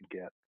that you can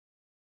get.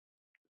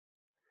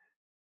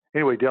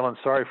 Anyway, Dylan,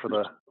 sorry for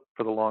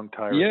the long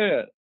tirade.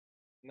 Yeah.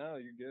 No,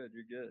 you're good.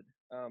 You're good.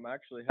 I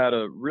actually had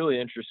a really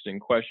interesting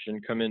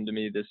question come into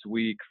me this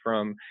week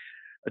from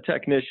a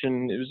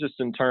technician. It was just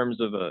in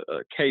terms of a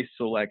case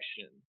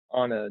selection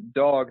on a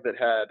dog that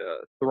had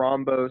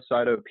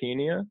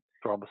thrombocytopenia.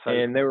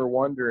 And they were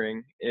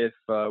wondering if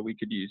we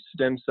could use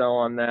stem cell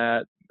on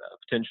that,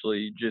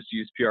 potentially just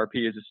use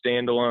PRP as a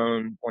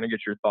standalone. Want to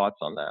get your thoughts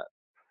on that.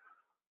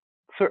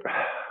 Sir,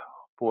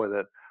 boy,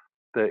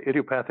 the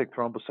idiopathic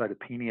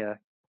thrombocytopenia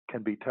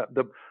can be tough.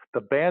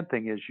 The bad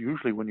thing is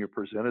usually when you're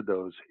presented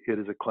those, it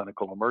is a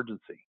clinical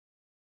emergency.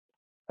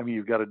 I mean,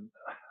 you've got a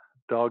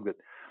dog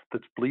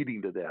that's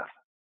bleeding to death.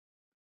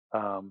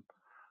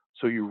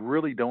 So you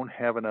really don't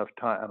have enough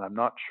time, and I'm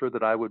not sure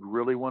that I would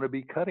really want to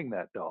be cutting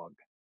that dog.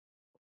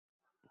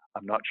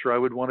 I'm not sure I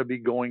would want to be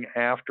going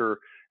after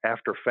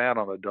fat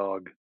on a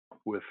dog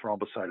with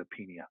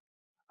thrombocytopenia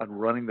and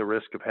running the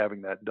risk of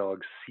having that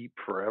dog seep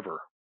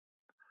forever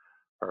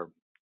or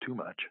too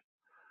much.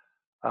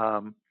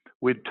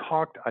 We'd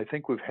talked, I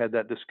think we've had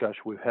that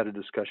discussion. We've had a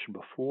discussion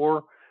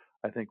before,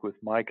 I think with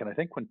Mike, and I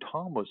think when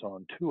Tom was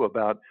on too,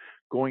 about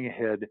going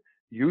ahead,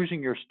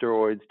 using your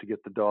steroids to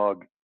get the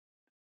dog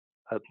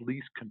at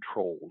least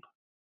controlled,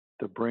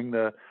 to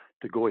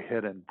go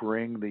ahead and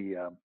bring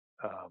the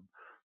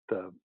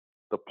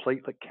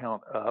platelet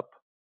count up,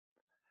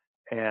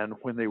 and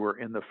when they were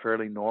in the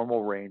fairly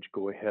normal range,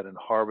 go ahead and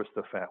harvest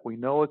the fat. We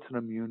know it's an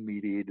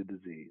immune-mediated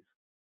disease.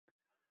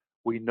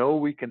 We know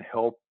we can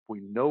help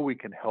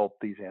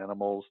these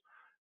animals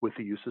with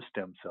the use of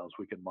stem cells.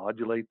 We can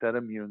modulate that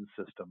immune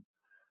system.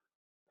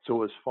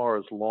 So as far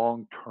as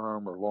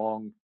long-term or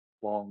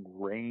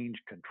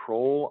long-range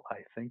control,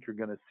 I think you're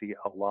going to see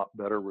a lot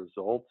better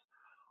results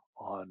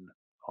on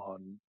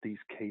these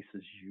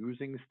cases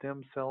using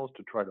stem cells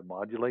to try to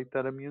modulate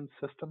that immune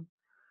system.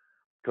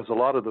 Because a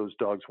lot of those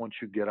dogs, once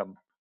you get them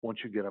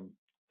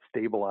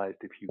stabilized,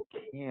 if you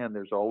can,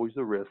 there's always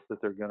the risk that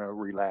they're going to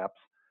relapse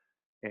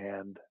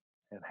and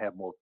have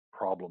more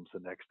problems the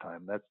next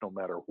time. That's no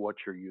matter what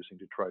you're using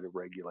to try to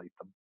regulate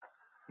them.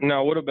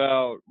 Now, what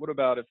about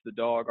if the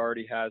dog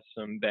already has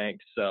some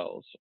banked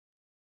cells?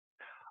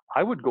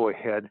 I would go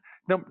ahead.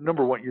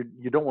 Number one,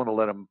 you don't want to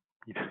let them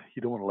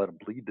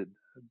bleed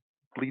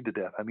to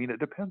death. I mean, it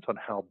depends on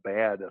how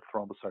bad a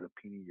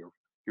thrombocytopenia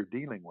you're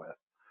dealing with.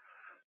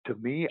 To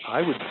me,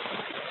 I would,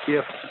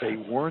 if they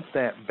weren't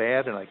that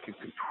bad and I could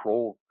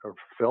control or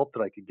felt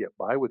that I could get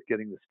by with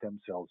getting the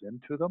stem cells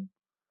into them,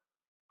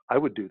 I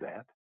would do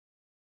that.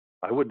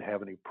 I wouldn't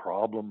have any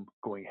problem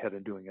going ahead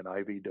and doing an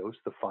IV dose,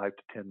 the 5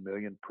 to 10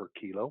 million per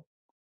kilo,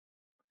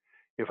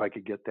 if I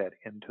could get that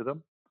into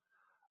them.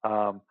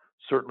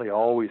 Certainly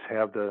always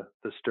have the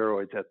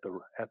steroids at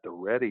the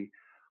ready.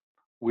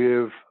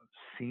 We've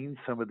seen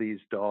some of these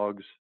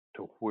dogs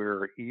to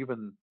where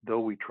even though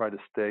we try to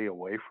stay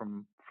away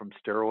from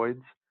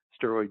steroid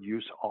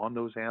use on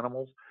those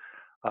animals,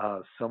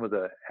 some of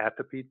the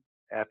atopy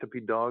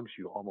dogs,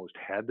 you almost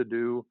had to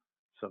do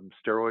some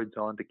steroids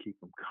on to keep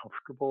them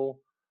comfortable,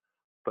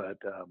 but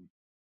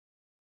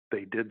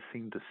they did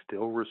seem to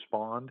still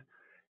respond.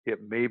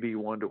 It may be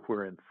one to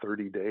where in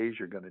 30 days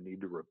you're going to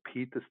need to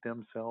repeat the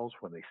stem cells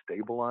when they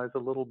stabilize a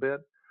little bit.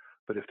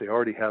 But if they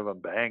already have them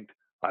banked,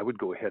 I would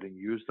go ahead and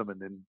use them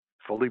and then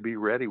fully be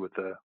ready with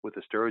the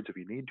steroids if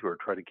you need to, or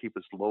try to keep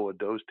as low a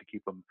dose to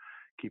keep them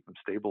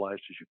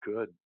stabilized as you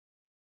could.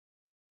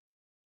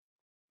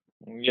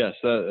 Yes,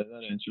 that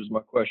answers my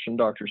question,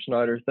 Dr.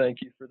 Snyder.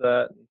 Thank you for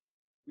that.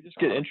 We just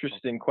get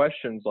interesting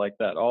questions like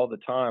that all the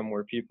time,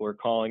 where people are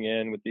calling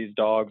in with these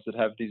dogs that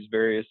have these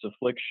various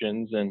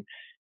afflictions, and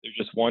they're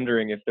just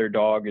wondering if their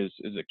dog is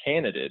a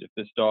candidate, if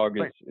this dog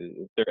is,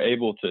 if they're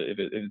able to, if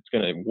it's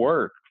going to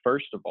work,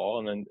 first of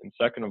all, and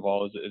second of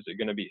all, is it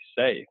going to be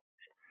safe?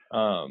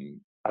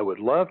 I would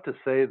love to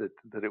say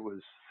that it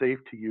was safe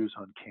to use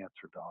on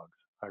cancer dogs.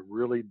 I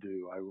really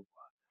do.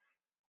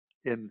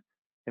 In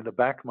the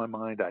back of my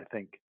mind, I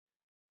think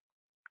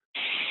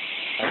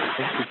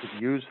we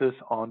could use this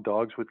on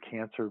dogs with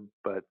cancer,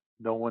 but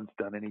no one's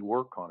done any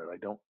work on it.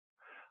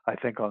 I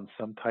think on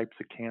some types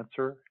of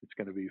cancer, it's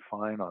going to be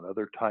fine. On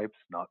other types,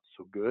 not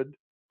so good.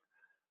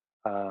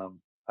 I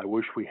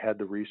wish we had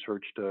the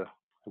research to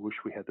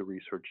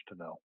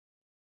know.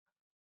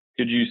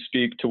 Could you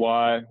speak to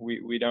why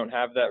we don't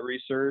have that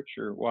research,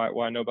 or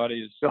why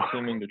nobody is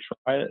seeming to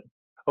try it?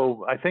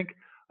 Oh, I think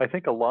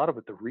a lot of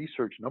it, the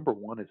research, number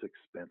one, is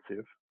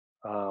expensive.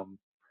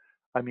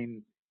 I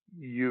mean,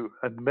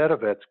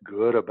 Medivet's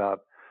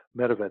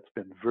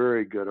been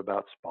very good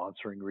about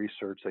sponsoring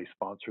research. They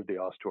sponsored the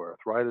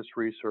osteoarthritis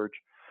research,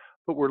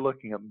 but we're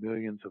looking at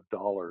millions of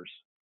dollars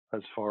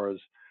as far as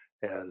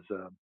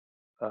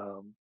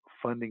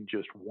funding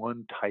just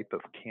one type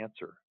of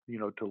cancer,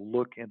 to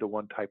look into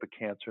one type of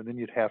cancer. And then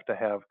you'd have to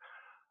have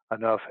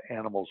enough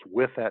animals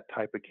with that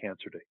type of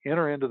cancer to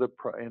enter into the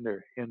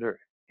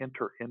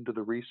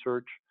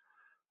research.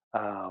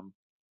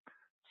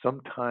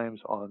 Sometimes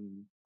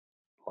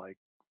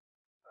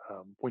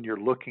when you're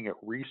looking at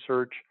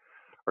research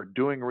or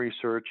doing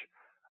research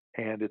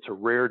and it's a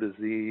rare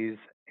disease,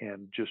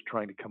 and just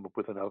trying to come up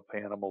with enough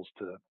animals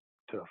to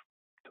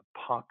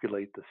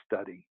populate the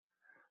study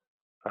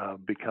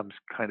becomes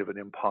kind of an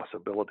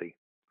impossibility.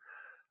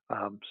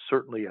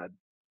 Certainly I'd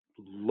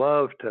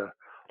love to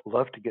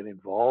get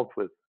involved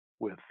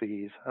with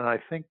these, and I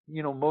think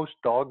most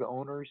dog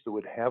owners that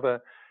would have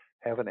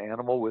an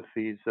animal with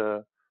these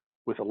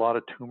with a lot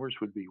of tumors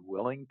would be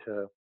willing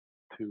to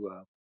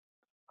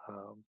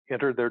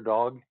enter their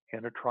dog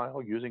in a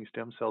trial using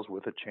stem cells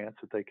with a chance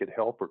that they could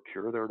help or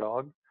cure their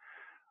dog.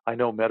 I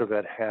know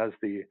Medivet has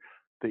the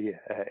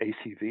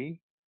ACV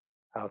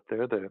out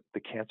there, the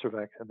cancer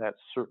vaccine, and that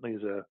certainly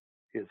is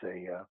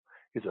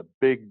a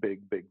big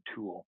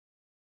tool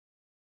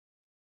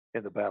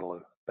in the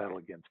battle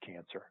against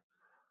cancer.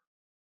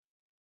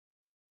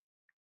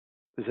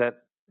 Does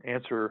that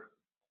answer?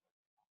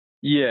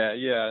 Yeah,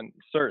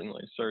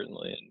 certainly.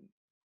 And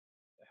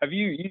have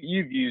you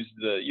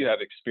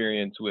have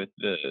experience with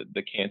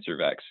the cancer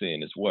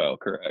vaccine as well,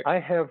 correct? I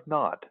have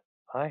not.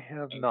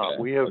 Not.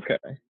 We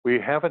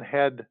haven't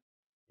had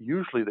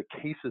usually the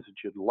cases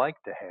that you'd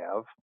like to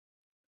have,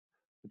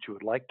 that you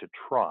would like to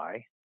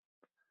try.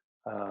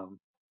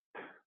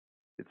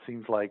 It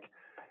seems like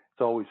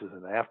it's always as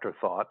an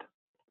afterthought,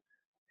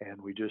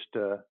 and we just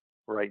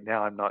right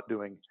now I'm not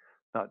doing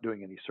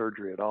any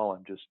surgery at all.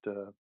 I'm just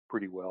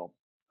pretty well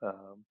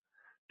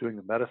doing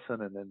the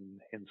medicine, and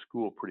then in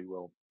school pretty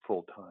well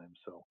full time.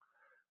 So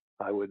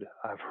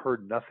I've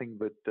heard nothing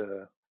but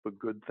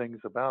good things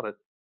about it.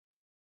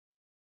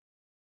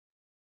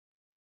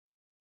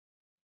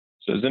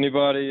 So does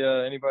anybody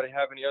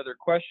have any other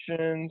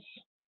questions?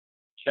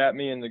 Chat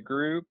me in the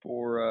group,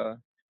 or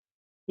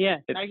yeah,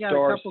 I got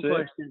a couple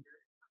questions.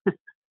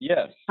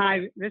 Yes.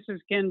 Hi, this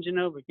is Ken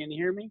Genova. Can you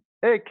hear me?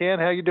 Hey, Ken,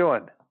 how you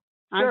doing?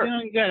 I'm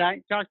doing good.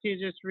 I talked to you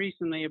just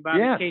recently about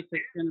a case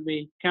that's going to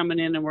be coming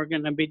in, and we're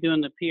going to be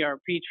doing the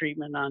PRP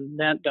treatment on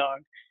that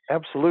dog.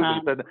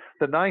 Absolutely.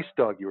 The nice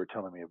dog you were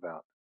telling me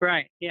about.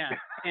 Right. Yeah.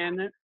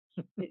 And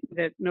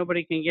that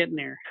nobody can get in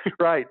there.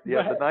 Right.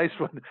 Yeah. The nice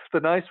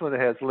one that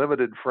has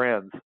limited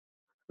friends.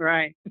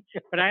 Right.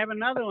 But I have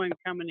another one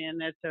coming in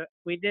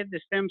we did the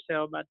stem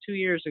cell about 2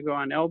 years ago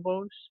on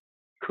elbows.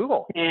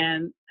 Cool.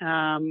 And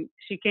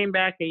she came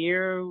back a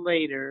year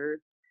later,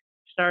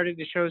 started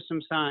to show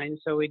some signs.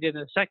 So we did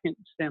a second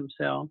stem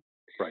cell.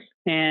 Right.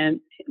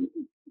 And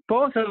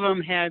both of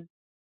them had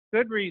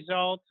good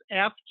results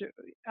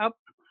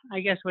I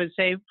guess would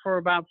say for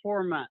about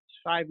 4 months,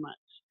 5 months.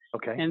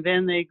 Okay. And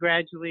then they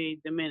gradually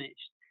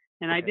diminished.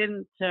 And I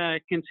didn't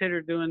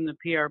consider doing the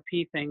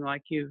PRP thing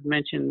like you've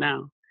mentioned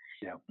now.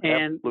 Yeah,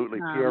 And, absolutely.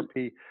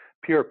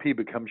 PRP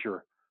becomes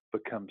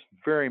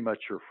very much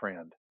your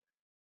friend.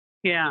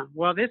 Yeah,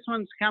 well, this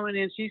one's coming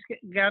in. She's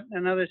got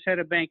another set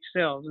of bank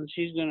cells, and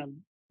she's gonna,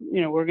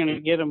 we're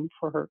gonna get them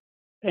for her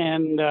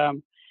and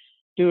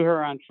do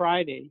her on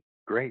Friday.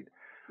 Great.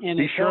 And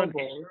be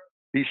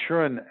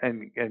sure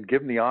and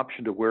give them the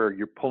option to where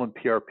you're pulling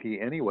PRP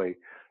anyway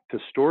to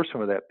store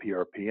some of that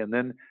PRP, and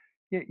then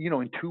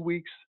in 2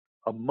 weeks,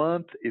 a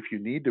month, if you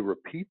need to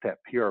repeat that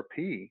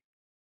PRP,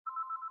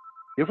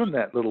 give them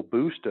that little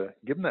boost of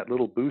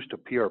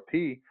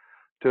PRP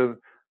to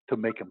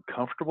make them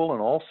comfortable,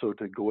 and also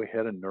to go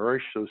ahead and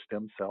nourish those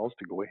stem cells,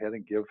 to go ahead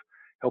and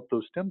help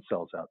those stem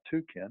cells out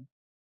too, Ken.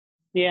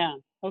 Yeah.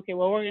 Okay.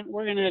 Well,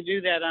 we're gonna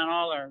do that on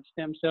all our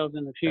stem cells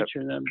in the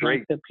future.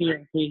 Great. The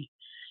PRP.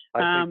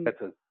 I think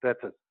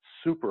that's a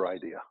super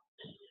idea.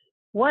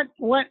 What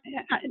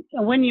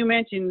when you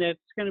mentioned that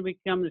it's going to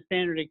become the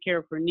standard of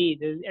care for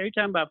knees, are you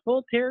talking about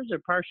full tears or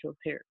partial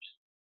tears?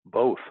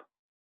 Both.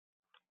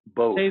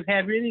 So you've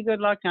had really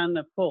good luck on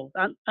the full.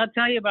 I'll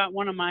tell you about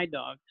one of my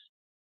dogs.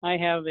 I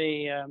have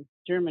a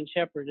German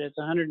Shepherd that's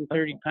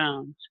 130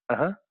 pounds.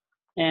 Uh-huh.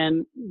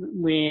 And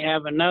we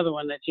have another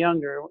one that's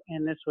younger,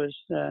 and this was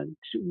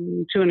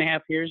 2.5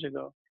 years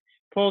ago.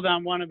 Pulled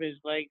on one of his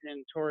legs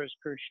and tore his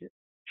cruciate.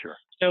 Sure.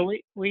 So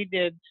we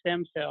did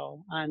stem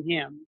cell on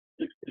him.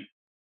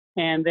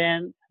 And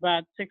then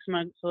about 6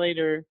 months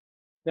later,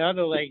 the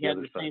other leg had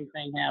the same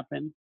thing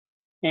happen.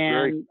 And,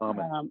 very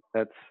common.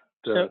 That's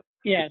the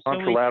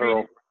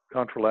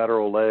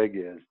contralateral leg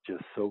is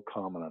just so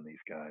common on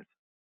these guys.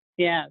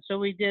 Yeah, so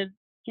we did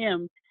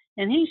him,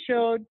 and he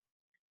showed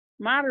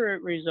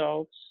moderate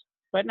results,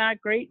 but not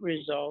great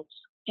results.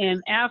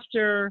 And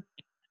after,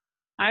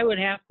 I would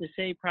have to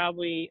say,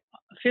 probably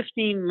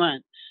 15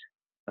 months,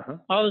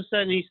 all of a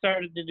sudden he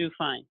started to do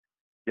fine.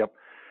 Yep.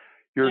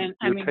 You're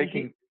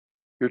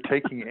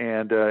taking,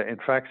 and in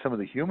fact, some of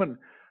the human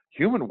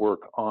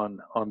work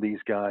on these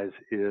guys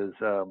is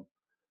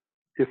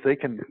if they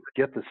can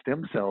get the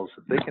stem cells,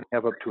 they can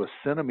have up to 1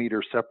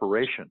 centimeter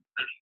separation.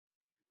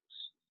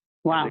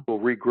 Wow. And they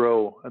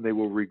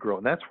will regrow,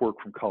 and that's work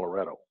from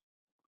Colorado.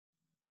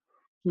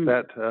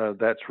 That's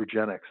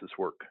Regenex's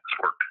work.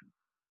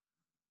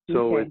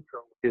 So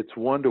it's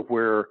one to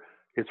where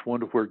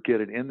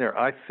get it in there.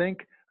 I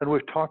think, and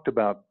we've talked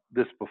about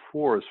this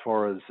before, as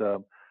far as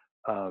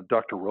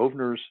Dr.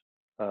 Rovner's.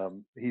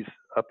 He's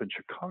up in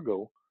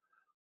Chicago,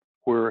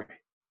 where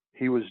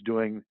he was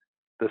doing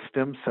the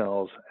stem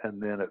cells,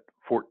 and then at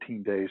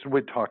 14 days, and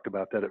we talked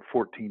about that, at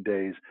 14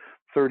 days,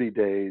 30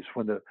 days,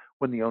 when the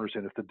owner's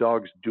in, if the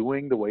dog's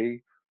doing the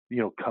way,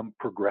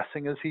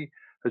 progressing as he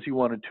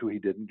wanted to, he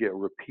didn't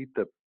repeat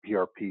the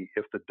PRP.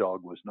 If the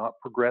dog was not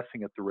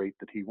progressing at the rate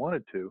that he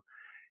wanted to,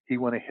 he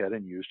went ahead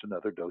and used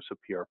another dose of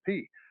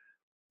PRP.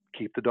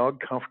 Keep the dog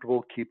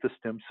comfortable, keep the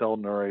stem cell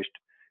nourished,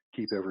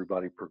 keep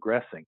everybody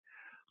progressing.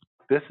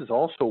 This is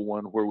also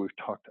one where we've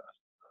talked.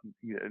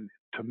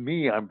 To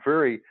me, I'm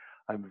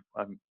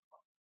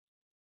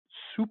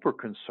super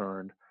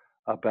concerned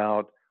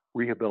about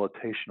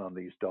rehabilitation on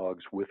these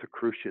dogs with the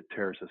cruciate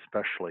tears,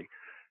 especially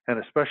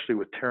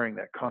with tearing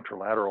that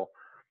contralateral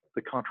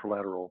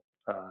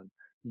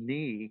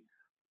knee.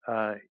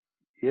 I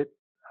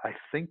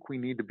think we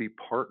need to be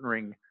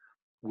partnering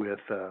with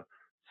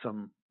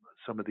some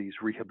of these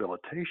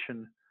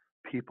rehabilitation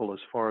people, as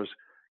far as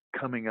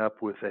coming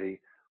up with a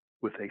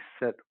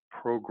set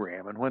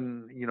program. And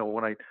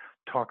when I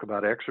talk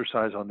about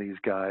exercise on these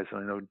guys,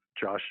 and I know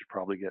Josh is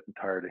probably getting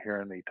tired of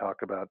hearing me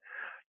talk about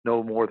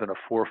no more than a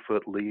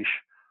 4-foot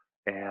leash,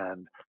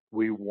 and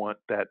we want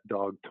that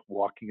dog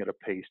walking at a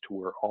pace to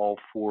where all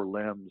 4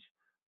 limbs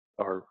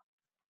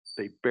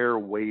they bear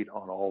weight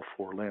on all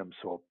 4 limbs.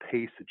 So a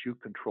pace that you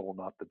control,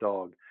 not the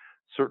dog.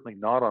 Certainly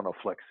not on a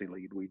flexi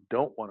lead. We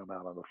don't want them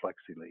out on a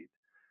flexi lead.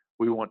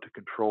 We want to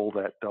control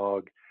that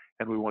dog,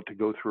 and we want to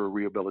go through a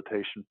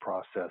rehabilitation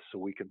process so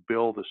we can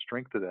build the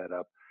strength of that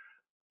up.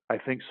 I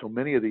think so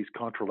many of these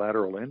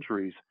contralateral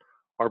injuries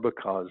are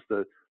because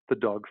the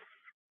dog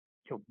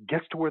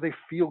gets to where they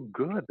feel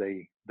good.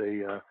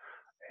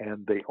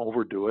 And they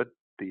overdo it.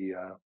 They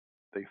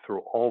throw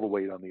all the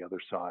weight on the other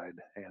side,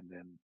 and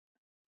then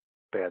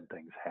bad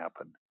things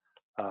happen.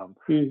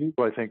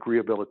 So I think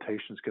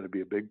rehabilitation is going to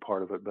be a big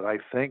part of it. But I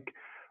think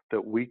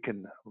that we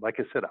can, like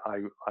I said,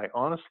 I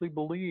honestly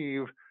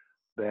believe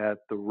that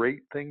the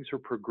rate things are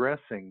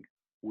progressing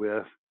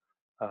with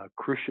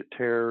cruciate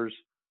tears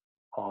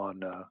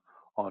on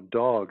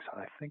dogs,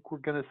 I think we're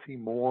going to see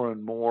more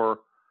and more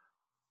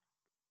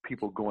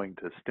people going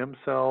to stem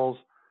cells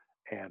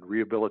and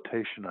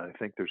rehabilitation. I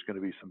think there's going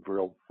to be some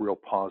real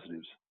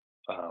positives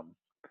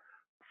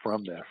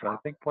from this. And I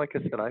think, like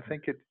I said, I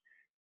think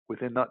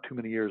within not too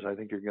many years, I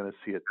think you're going to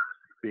see it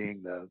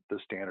being the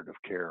standard of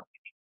care.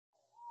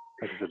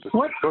 Like I said, the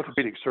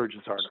orthopedic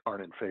surgeons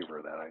aren't in favor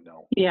of that, I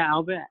know. Yeah,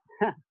 I'll bet.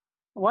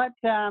 What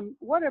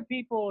are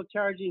people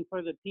charging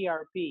for the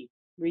PRP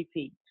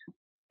repeats?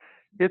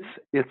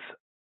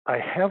 I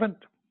haven't.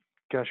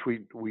 Gosh,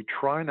 we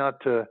try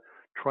not to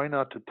try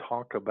not to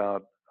talk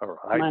about, or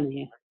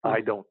Money.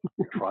 I don't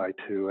try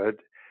to.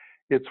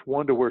 It's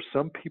one to where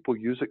some people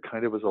use it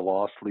kind of as a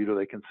loss leader.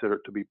 They consider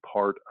it to be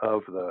part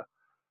of the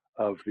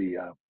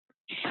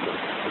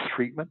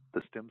treatment,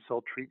 the stem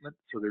cell treatment.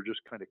 So they're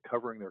just kind of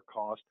covering their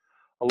cost.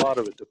 A lot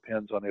of it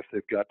depends on if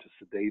they've got to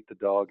sedate the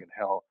dog and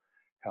how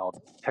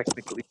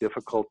technically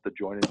difficult the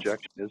joint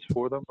injection is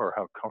for them, or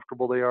how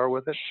comfortable they are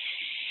with it.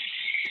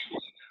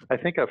 I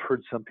think I've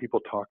heard some people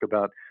talk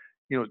about,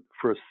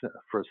 for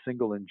a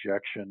single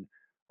injection,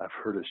 I've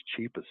heard as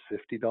cheap as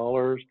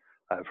 $50.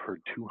 I've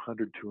heard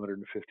 $200,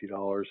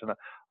 $250, and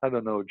I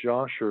don't know,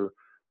 Josh or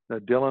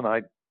Dylan.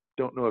 I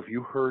don't know if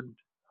you heard.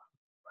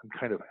 I'm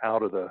kind of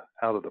out of the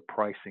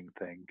pricing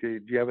thing.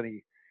 Do you have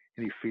any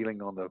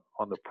feeling on the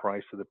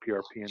price of the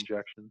PRP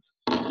injections?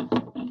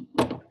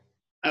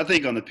 I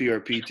think on the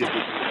PRP,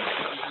 typically,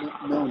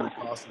 knowing the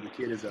cost of the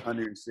kit is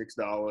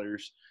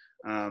 $106.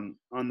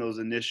 On those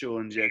initial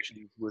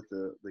injections with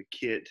the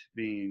kit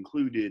being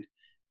included,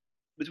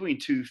 between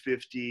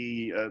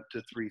 $250 up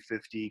to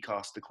 $350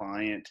 cost the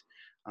client,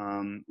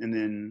 and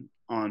then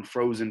on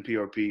frozen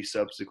PRP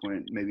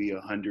subsequent, maybe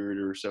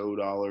 $100 or so,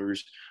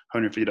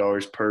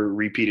 $150 per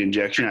repeat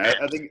injection.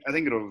 I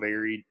think it'll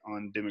vary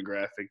on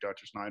demographic,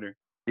 Dr. Snyder.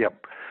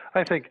 Yep,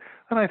 I think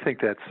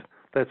that's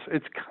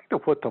it's kind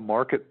of what the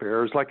market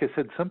bears. Like I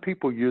said, some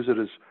people use it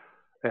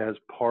as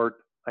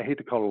part. I hate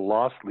to call it a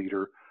loss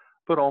leader,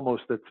 but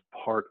almost that's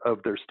part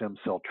of their stem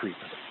cell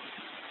treatment.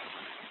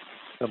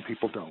 Some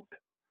people don't.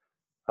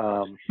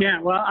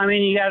 Yeah, well, I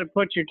mean, you got to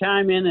put your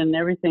time in and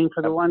everything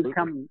for the Absolutely. ones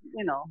coming,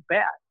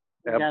 back.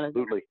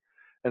 Absolutely,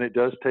 and it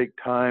does take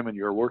time, and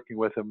you're working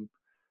with them.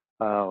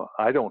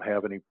 I don't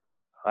have any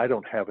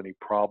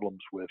problems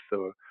with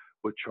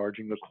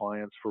charging the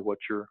clients for what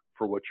you're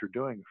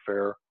doing,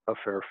 a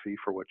fair fee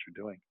for what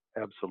you're doing.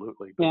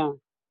 Absolutely.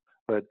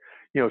 But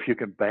if you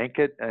can bank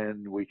it,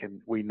 and we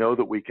know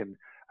that we can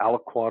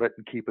aliquot it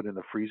and keep it in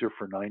the freezer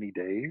for 90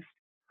 days,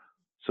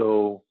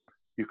 so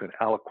you can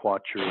aliquot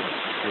your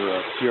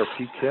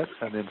PRP kit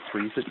and then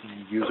freeze it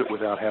and use it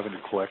without having to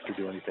collect or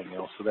do anything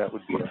else. So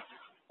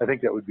I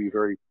think that would be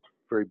very,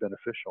 very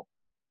beneficial.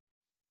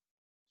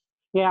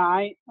 Yeah,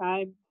 I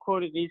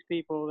quoted these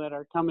people that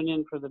are coming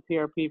in for the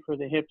PRP for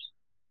the hips,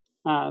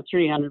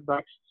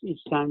 $300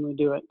 each time we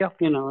do it. Yeah.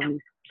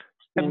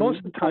 And most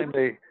of the time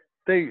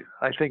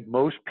I think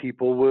most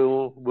people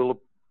will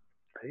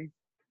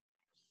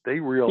they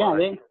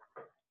realize. Yeah,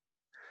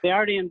 they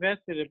already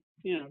invested at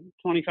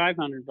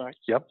 $2,500.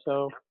 Yep.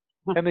 So.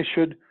 And they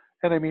should.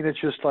 And I mean,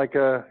 it's just like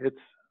it's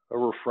a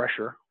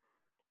refresher.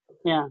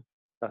 Yeah.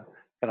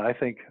 And I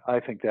think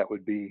that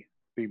would be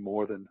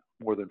more than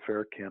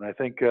fair, Ken. I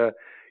think if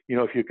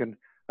you can.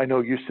 I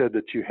know you said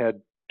that you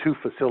had 2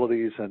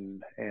 facilities,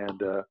 and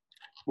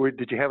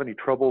did you have any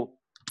trouble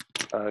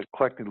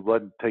collecting the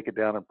blood and take it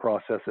down and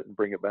process it and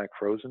bring it back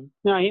frozen?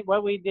 No,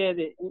 what we did,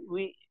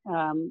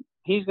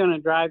 he's going to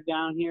drive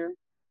down here,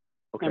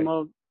 okay. And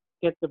we'll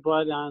get the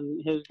blood on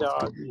his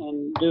dog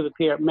and do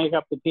make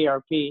up the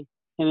PRP,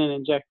 and then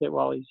inject it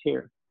while he's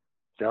here.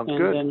 Sounds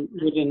good. And then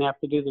we didn't have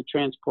to do the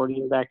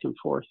transporting back and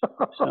forth.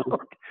 So.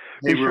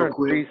 Hey, real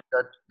quick,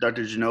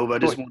 Dr. Genova, I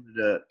just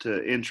wanted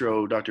to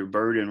intro Dr.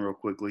 Burden real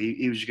quickly.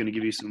 He was just going to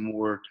give you some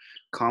more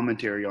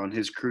commentary on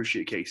his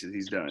cruciate cases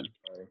he's done.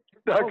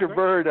 Dr.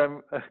 Bird,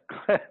 I'm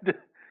glad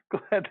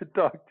to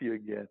talk to you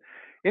again.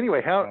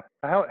 Anyway, how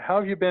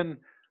have you been?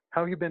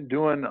 How have you been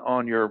doing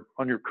on your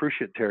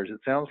cruciate tears? It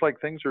sounds like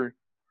things are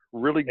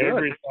really good.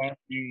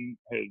 Everything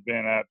has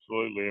been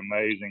absolutely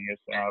amazing.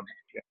 It's now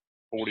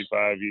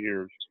 45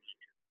 years.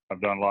 I've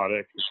done a lot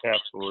of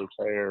extracapsular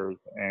repairs,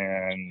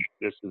 and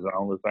this is the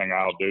only thing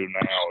I'll do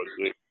now.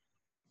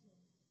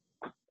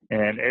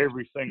 And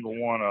every single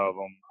one of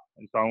them,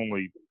 it's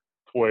only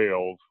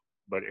 12,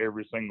 but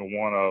every single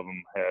one of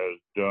them has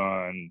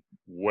done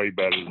way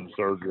better than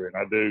surgery. And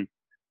I do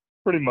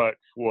pretty much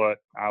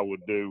what I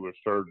would do with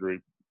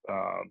surgery.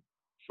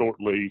 Short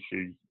leash,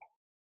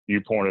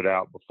 you pointed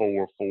out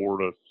before, 4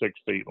 to 6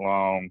 feet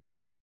long,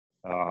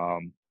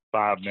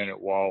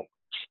 5-minute walk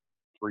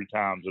 3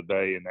 times a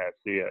day, and that's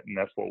it. And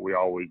that's what we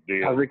always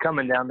did. How's it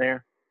coming down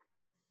there?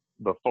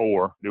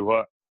 Before, do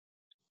what?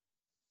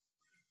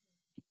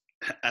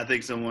 I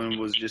think someone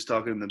was just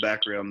talking in the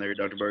background there,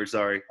 Dr. Bird.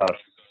 Sorry.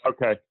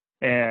 Okay.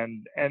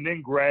 And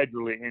then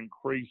gradually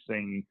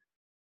increasing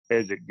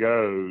as it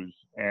goes,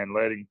 and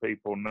letting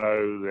people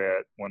know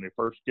that when they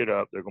first get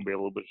up, they're going to be a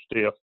little bit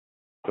stiff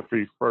the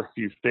first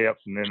few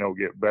steps, and then they'll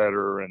get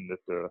better, and that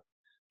the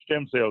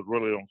stem cells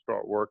really don't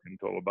start working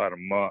until about a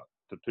month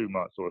to 2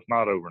 months. So it's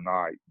not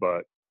overnight,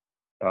 but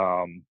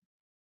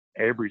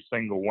every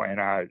single one,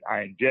 and I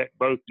inject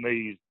both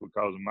knees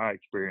because of my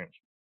experience.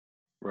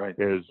 Right.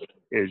 Is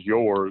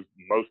yours.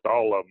 Most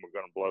all of them are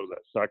going to blow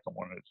that second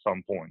one at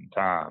some point in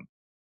time.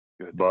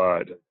 Good.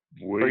 But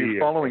are you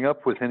following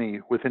up with any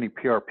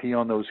PRP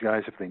on those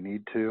guys if they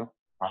need to?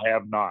 I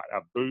have not.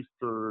 I've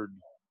boosted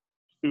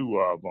 2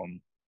 of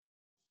them,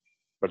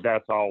 but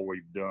that's all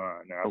we've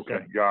done. Now, I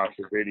sent Josh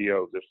a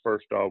video of this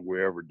first dog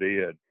we ever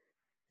did,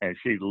 and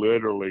she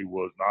literally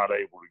was not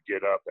able to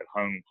get up at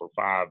home for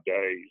 5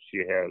 days.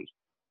 She has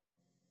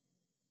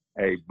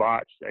a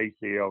botched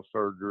ACL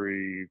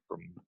surgery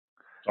from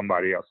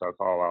somebody else. That's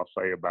all I'll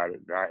say about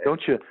it.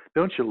 Don't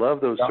you love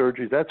those Yeah.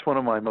 surgeries? That's one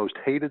of my most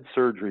hated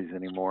surgeries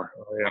anymore.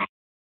 Yeah.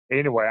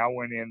 Anyway, I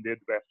went in, did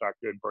the best I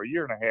could. For a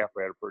year and a half,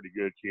 I had her pretty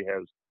good. She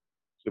has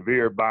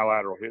severe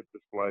bilateral hip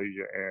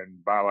dysplasia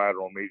and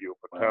bilateral medial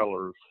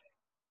patellars.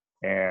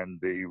 And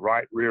the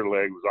right rear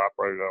leg was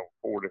operated on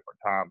 4 different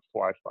times,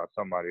 twice by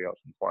somebody else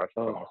and twice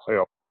by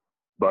myself.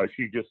 But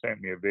she just sent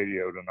me a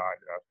video tonight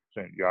that I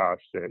sent Josh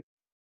that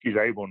she's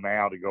able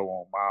now to go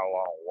on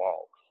mile-long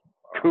walks.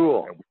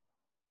 Cool.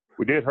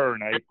 We did her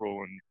in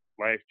April and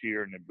last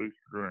year, and then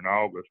boosted her in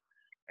August,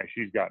 and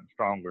she's gotten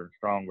stronger and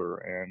stronger.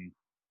 And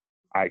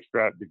I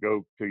expect to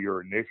go to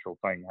your initial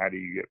thing, how do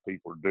you get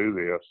people to do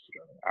this?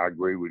 I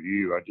agree with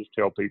you. I just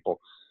tell people,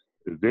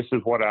 this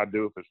is what I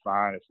do if it's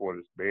fine, it's what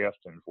is best,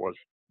 and it's what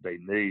they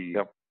need.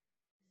 Yep.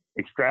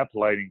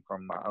 Extrapolating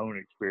from my own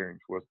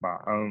experience with my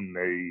own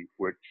knee,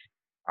 which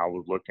I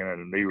was looking at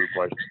a knee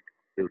replacement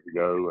years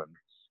ago, and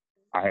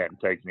I hadn't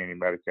taken any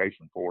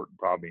medication for it in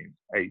probably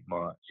 8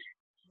 months.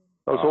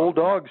 Us old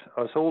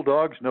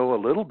dogs know a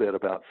little bit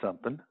about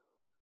something.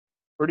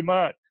 Pretty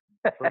much.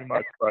 But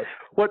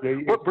what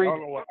breed?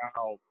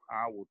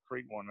 I will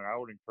treat one, and I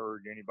would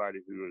encourage anybody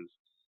who is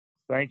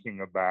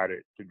thinking about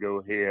it to go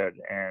ahead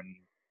and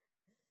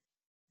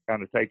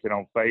kind of take it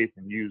on faith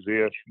and use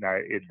this. Now,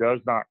 it does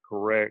not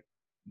correct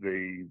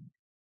the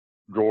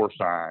drawer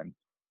sign,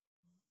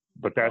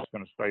 but that's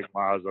going to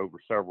stabilize over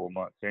several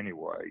months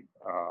anyway.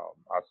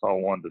 I saw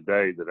one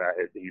today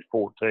that he's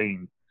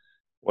 14,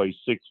 weighs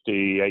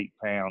 68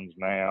 pounds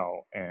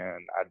now,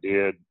 and I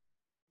did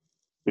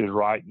his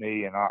right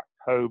knee in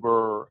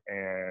October,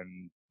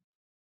 and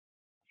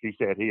she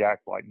said he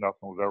acted like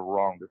nothing was ever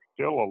wrong. There's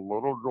still a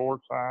little drawer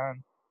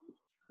sign,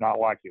 not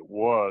like it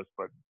was,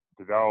 but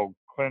the dog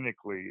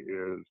clinically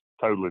is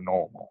totally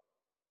normal.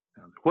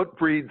 What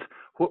breeds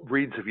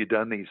have you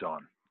done these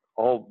on?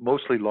 All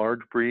mostly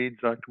large breeds,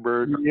 Dr.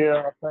 Bird?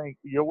 Yeah, I think.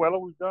 Yeah, well,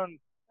 we've done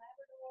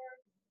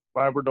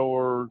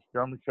Labradors,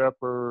 German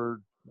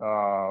Shepherd,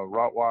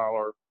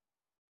 Rottweiler,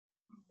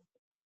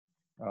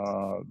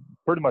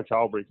 pretty much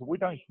all breeds. Have we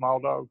done small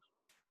dogs?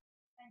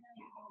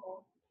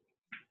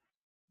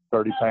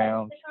 30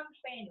 pounds.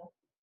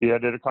 Yeah, I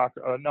did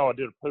a no, I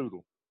did a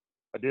poodle.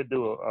 I did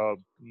do a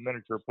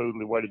miniature poodle.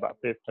 He weighed about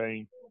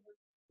 15.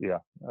 Yeah,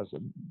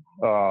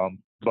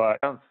 but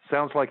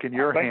sounds like in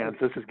your hands,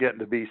 this is getting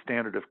to be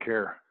standard of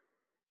care.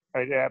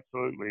 It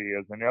absolutely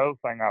is. And the other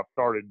thing I've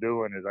started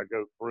doing is I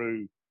go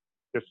through.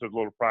 This is a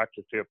little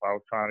practice tip. I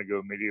was trying to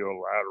go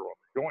medial lateral.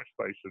 The joint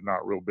space is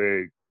not real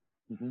big.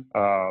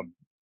 Mm-hmm.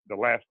 The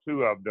last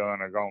 2 I've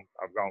done, I've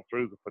gone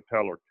through the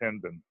patellar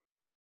tendon.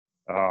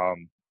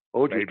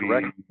 Just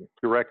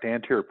direct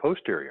anterior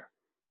posterior.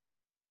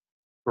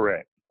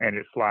 Correct, and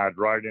it slides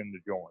right in the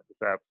joint.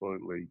 It's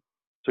absolutely.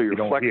 So you're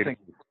flexing.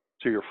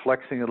 So you're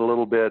flexing it a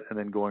little bit and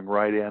then going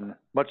right in,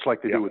 much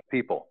like they do with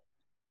people.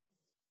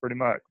 Pretty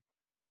much.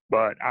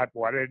 But I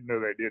didn't know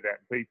they did that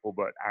in people,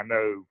 but I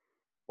know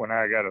when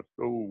I got to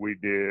school, we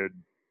did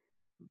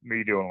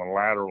medial and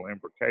lateral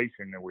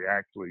imbrication, and we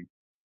actually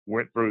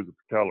went through the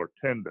patellar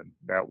tendon.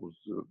 That was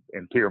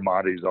in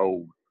Tiramati's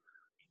old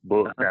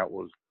book. That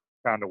was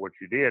kind of what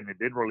you did, and it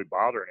didn't really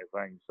bother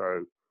anything.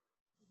 So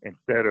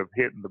instead of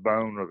hitting the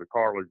bone or the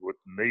cartilage with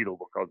the needle,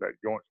 because that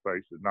joint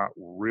space is not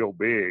real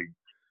big,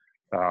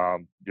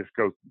 just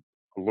go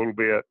a little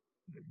bit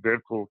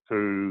ventral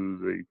to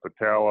the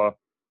patella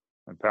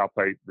and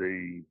palpate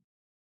the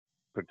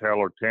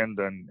patellar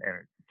tendon, and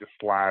it just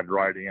slides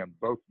right in.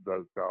 Both of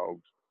those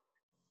dogs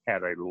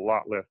had a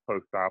lot less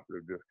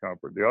post-operative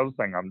discomfort. The other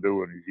thing I'm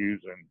doing is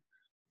using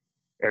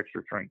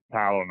extra strength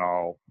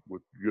Tylenol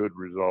with good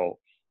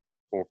results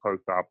for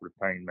post-operative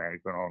pain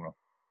management on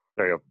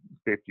a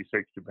 50,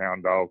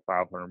 60-pound dog,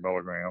 500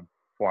 milligrams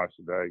twice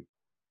a day.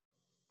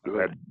 I've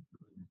had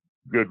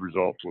good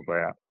results with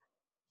that.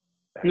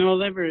 No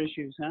liver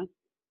issues, huh?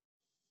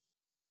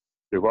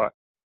 Do what?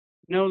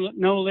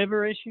 No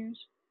liver issues?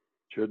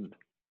 Shouldn't.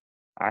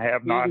 I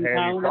have not had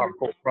any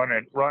problem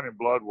running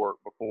blood work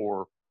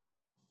before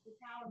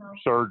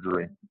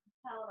surgery.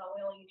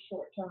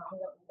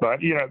 But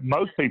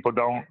most people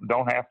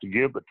don't have to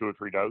give but 2 or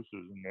 3 doses,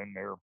 and then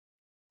they're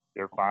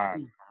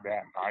fine.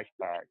 That and ice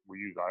pack. We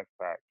use ice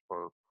packs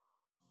for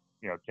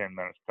 10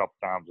 minutes, a couple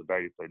times a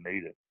day if they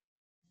need it.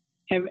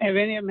 Have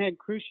any of them had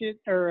cruciate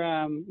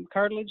or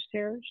cartilage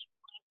tears?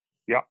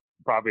 Yep,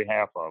 probably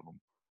half of them.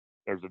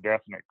 There's a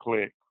definite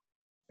click,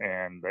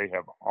 and they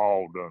have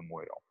all done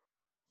well.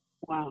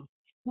 Wow.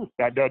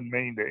 That doesn't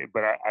mean that,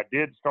 but I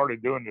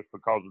started doing this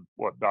because of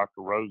what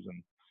Dr.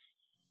 Rosen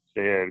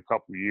said a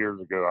couple of years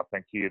ago. I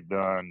think he had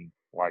done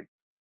like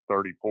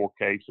 34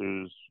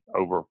 cases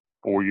over a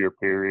 4-year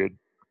period.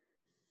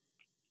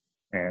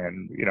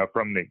 And,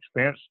 from the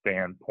expense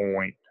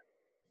standpoint,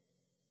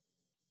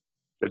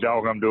 the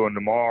dog I'm doing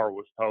tomorrow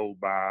was told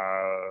by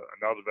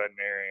another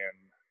veterinarian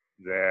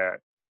that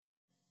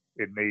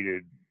it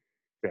needed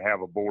to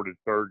have a boarded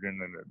surgeon,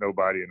 and that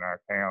nobody in our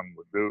town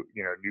would do,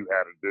 knew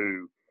how to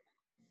do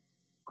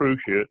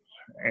cruciates.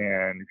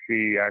 And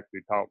she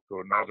actually talked to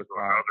another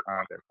client of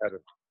mine that had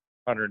a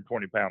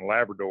 120-pound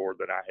Labrador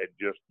that I had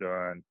just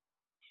done.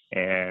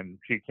 And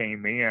she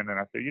came in, and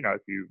I said,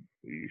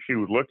 she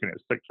was looking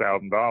at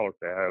 $6,000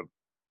 to have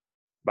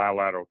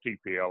bilateral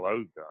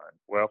TPLOs done.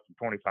 Well,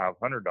 for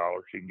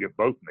 $2,500, she can get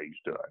both knees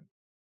done.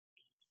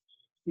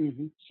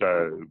 Mm-hmm.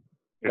 So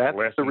That's it's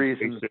less the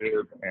reason.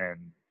 invasive, and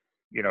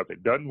if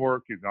it doesn't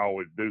work, you can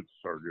always do the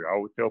surgery. I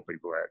always tell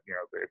people that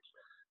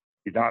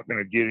you're not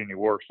going to get any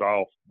worse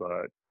off.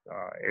 But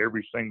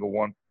every single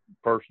one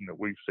person that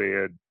we've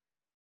said,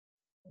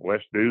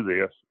 let's do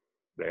this,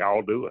 they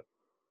all do it.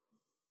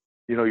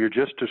 You're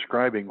just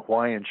describing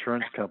why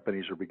insurance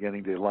companies are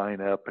beginning to line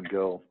up and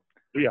go,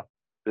 yeah,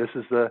 this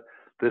is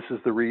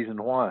the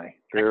reason why.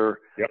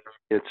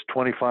 It's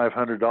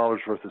 $2,500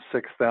 worth of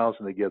 $6,000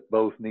 to get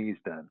both knees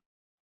done.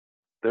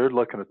 They're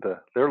looking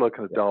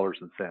at dollars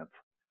and cents.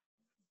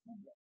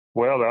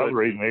 Well, the other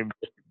reason, even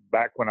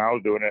back when I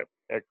was doing that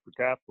extra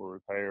capital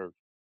repairs,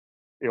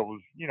 it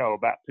was,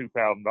 about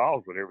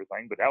 $2,000 with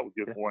everything, but that was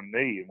just one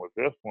knee. And with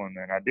this one,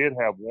 and I did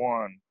have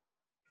one,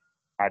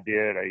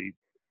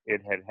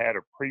 it had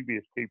a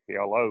previous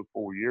TPLO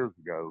 4 years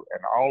ago,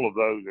 and all of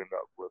those end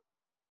up with,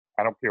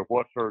 I don't care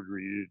what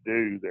surgery you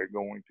do, they're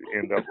going to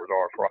end up with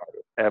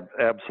arthritis.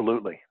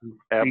 Absolutely.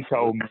 He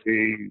told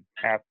me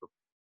after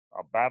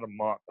about a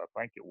month, I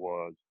think it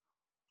was,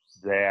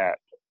 that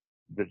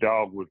the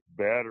dog was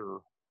better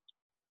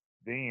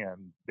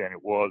then than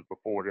it was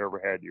before it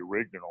ever had the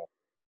original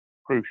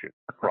cruciate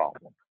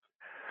problem.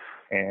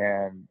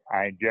 And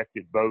I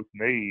injected both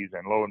knees,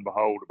 and lo and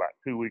behold, about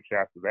 2 weeks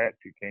after that,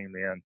 she came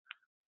in,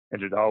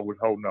 and the dog was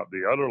holding up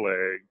the other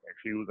leg, and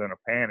she was in a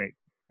panic,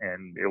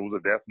 and it was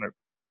a definite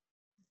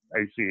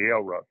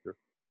ACL rupture.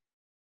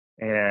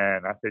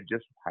 And I said,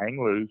 just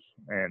hang loose.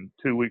 And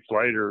 2 weeks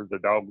later, the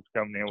dog was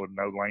coming in with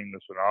no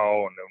lameness at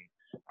all. And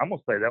then I'm going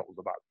to say that was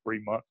about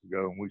 3 months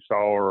ago. And we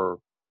saw her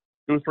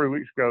 2 or 3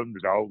 weeks ago, and the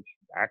dog's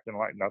acting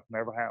like nothing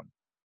ever happened.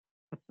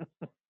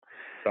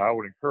 So I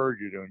would encourage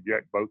you to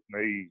inject both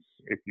knees.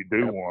 If you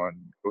do one,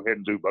 go ahead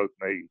and do both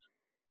knees.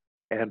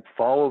 And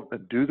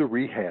do the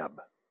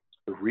rehab.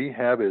 The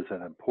rehab is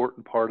an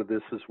important part of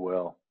this as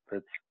well.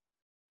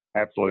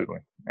 Absolutely.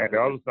 And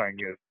the other thing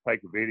is take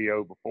a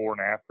video before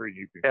and after.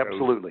 You can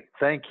absolutely.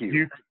 Thank you.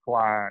 You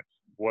clients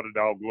what a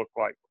dog looked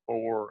like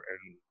before,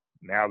 and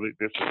now that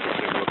this is what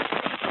they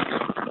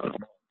look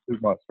 2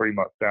 months, 3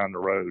 months down the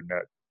road, and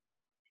that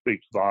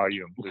speaks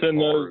volumes.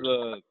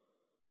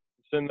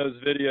 Send those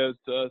videos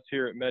to us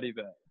here at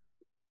Medivet.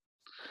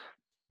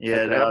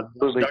 Yeah,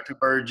 Dr.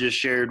 Bird just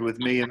shared with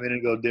me a minute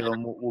ago,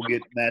 Dylan. We'll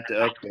get Matt to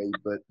update,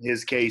 but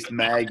his case,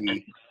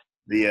 Maggie,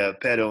 the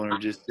pet owner,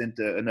 just sent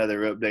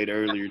another update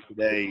earlier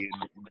today,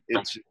 and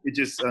it's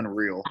just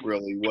unreal,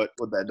 really, what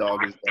that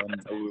dog has done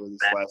over this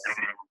last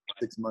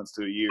 6 months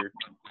to a year.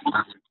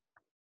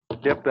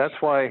 Yep, that's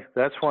why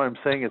I'm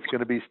saying it's going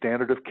to be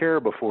standard of care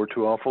before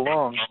too awful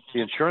long.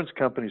 The insurance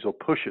companies will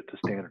push it to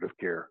standard of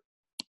care.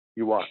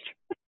 You watch.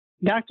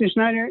 Dr.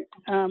 Snyder,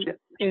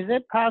 is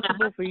it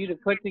possible for you to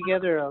put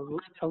together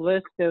a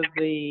list of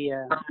the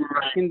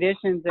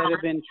conditions that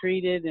have been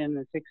treated and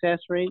the success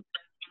rate?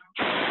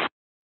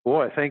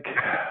 Boy, I think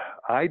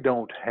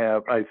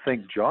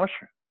Josh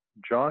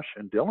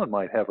and Dylan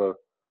might have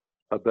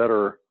a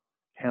better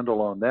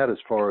handle on that as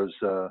far as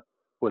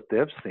what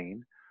they've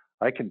seen.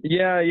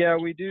 Yeah,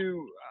 we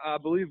do. I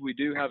believe we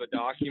do have a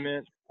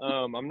document.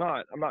 I'm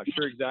not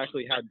sure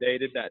exactly how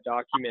dated that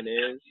document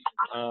is,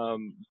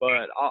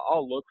 but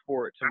I'll look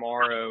for it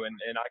tomorrow and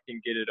I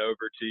can get it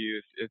over to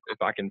you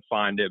if I can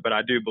find it. But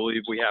I do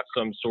believe we have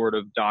some sort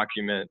of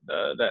document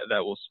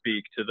that will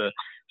speak to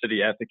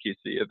the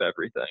efficacy of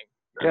everything.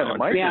 Yeah, it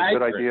might be a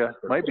good idea.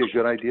 Might be a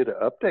good idea to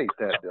update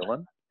that,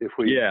 Dylan.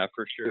 Yeah,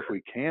 for sure. If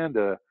we can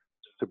to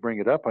bring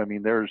it up. I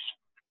mean,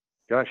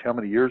 gosh, how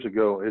many years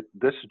ago?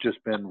 This has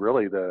just been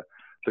really the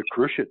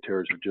cruciate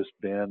tears have just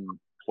been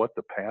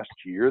the past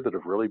year that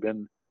have really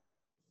been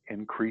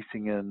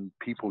increasing in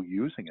people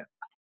using it.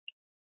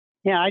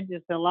 Yeah,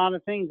 a lot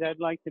of things I'd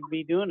like to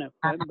be doing it,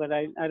 but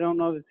I don't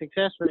know the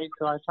success rate,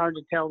 so it's hard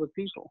to tell the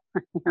people.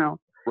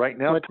 Right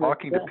now,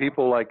 talking to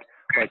people like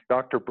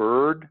Dr.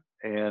 Bird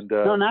and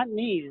no, not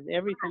knees,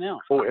 everything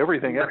else. Oh,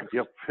 everything else.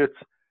 Yep,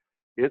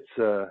 it's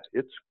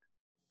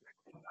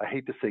I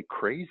hate to say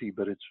crazy,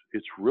 but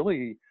it's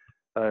really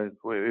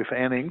if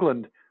Ann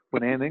England.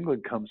 When Ann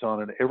England comes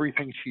on and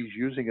everything she's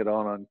using it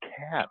on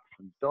cats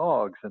and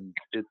dogs, and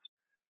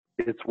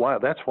it's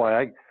wild. That's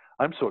why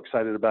I'm so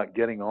excited about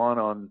getting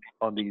on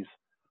these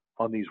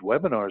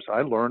webinars.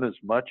 I learn as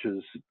much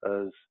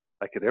as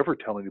I could ever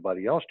tell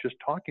anybody else just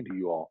talking to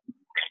you all.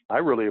 I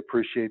really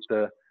appreciate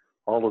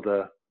all of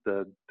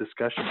the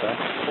discussion back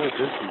and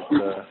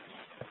forth.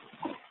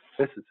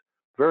 This is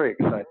very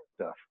exciting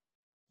stuff.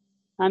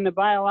 On the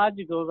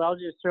biologicals, I'll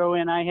just throw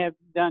in, I have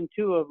done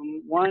 2 of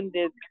them. One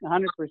did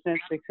 100%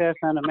 success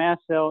on a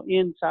mast cell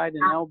inside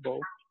an elbow.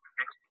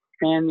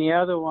 and the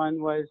other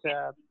one was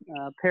a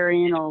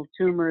perianal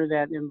tumor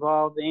that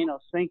involved the anal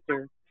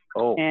sphincter,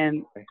 Oh,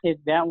 and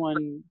that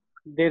one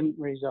didn't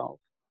resolve.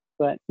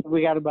 But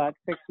we got about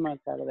 6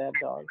 months out of that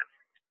dog.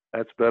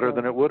 that's better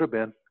than it would have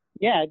been.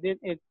 Yeah,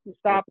 it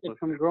stopped it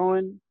from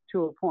growing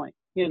to a point,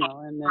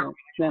 and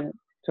then it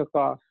took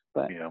off.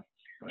 But Yeah.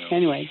 Well,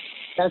 anyway,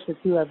 that's the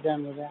two I've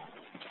done with that.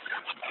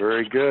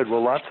 very good.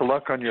 Well, lots of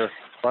luck on your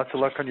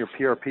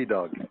PRP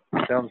dog.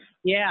 Sounds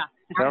Yeah.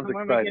 Sounds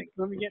when exciting.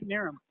 When we get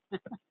near them.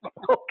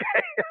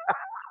 okay.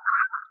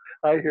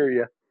 I hear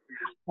you.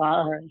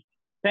 All right.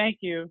 Thank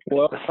you.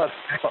 Well, Not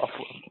a problem.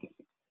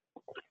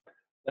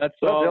 that's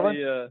Well, all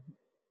Dylan?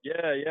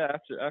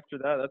 After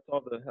that, that's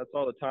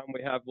all the time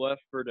we have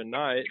left for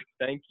tonight.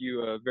 Thank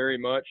you very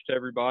much to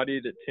everybody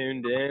that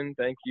tuned in.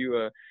 Thank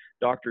you,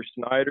 Dr.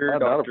 Snyder,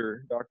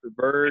 Dr.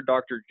 Bird,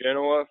 Dr.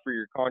 Genoa, for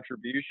your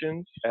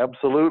contributions.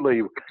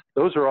 Absolutely.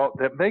 Those are all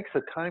that makes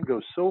the time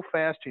go so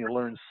fast and you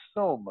learn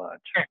so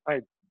much.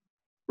 I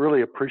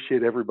really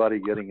appreciate everybody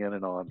getting in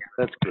and on.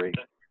 That's great.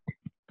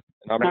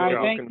 And I'm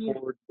really looking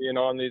forward to being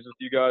on these with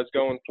you guys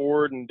going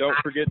forward. And don't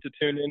forget to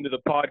tune into the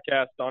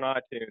podcast on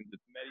iTunes.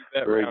 It's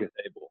MediVet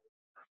Roundtable.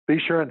 Be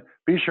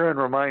sure and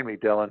remind me,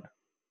 Dylan.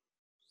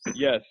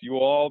 Yes, you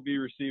will all be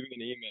receiving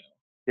an email.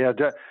 Yeah,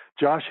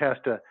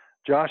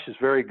 Josh is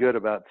very good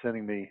about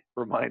sending me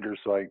reminders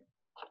so I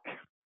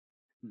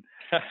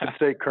can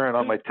stay current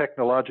on my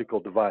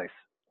technological device.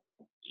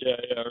 Yeah,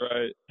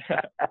 right.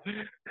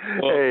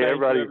 Well, hey,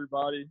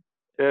 everybody.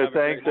 Yeah,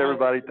 thanks,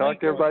 everybody. Talk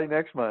to everybody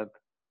next month.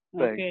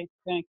 Thanks. Okay,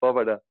 thanks.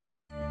 Bye-bye now.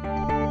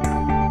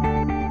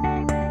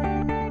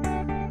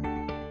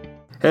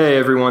 Hey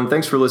everyone,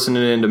 thanks for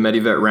listening in to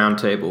MediVet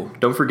Roundtable.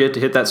 Don't forget to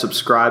hit that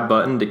subscribe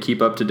button to keep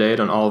up to date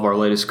on all of our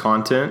latest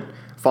content.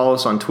 Follow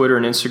us on Twitter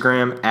and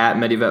Instagram at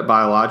MediVet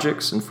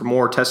Biologics, and for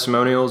more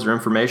testimonials or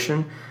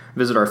information,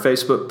 visit our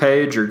Facebook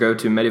page or go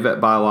to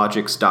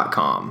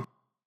medivetbiologics.com.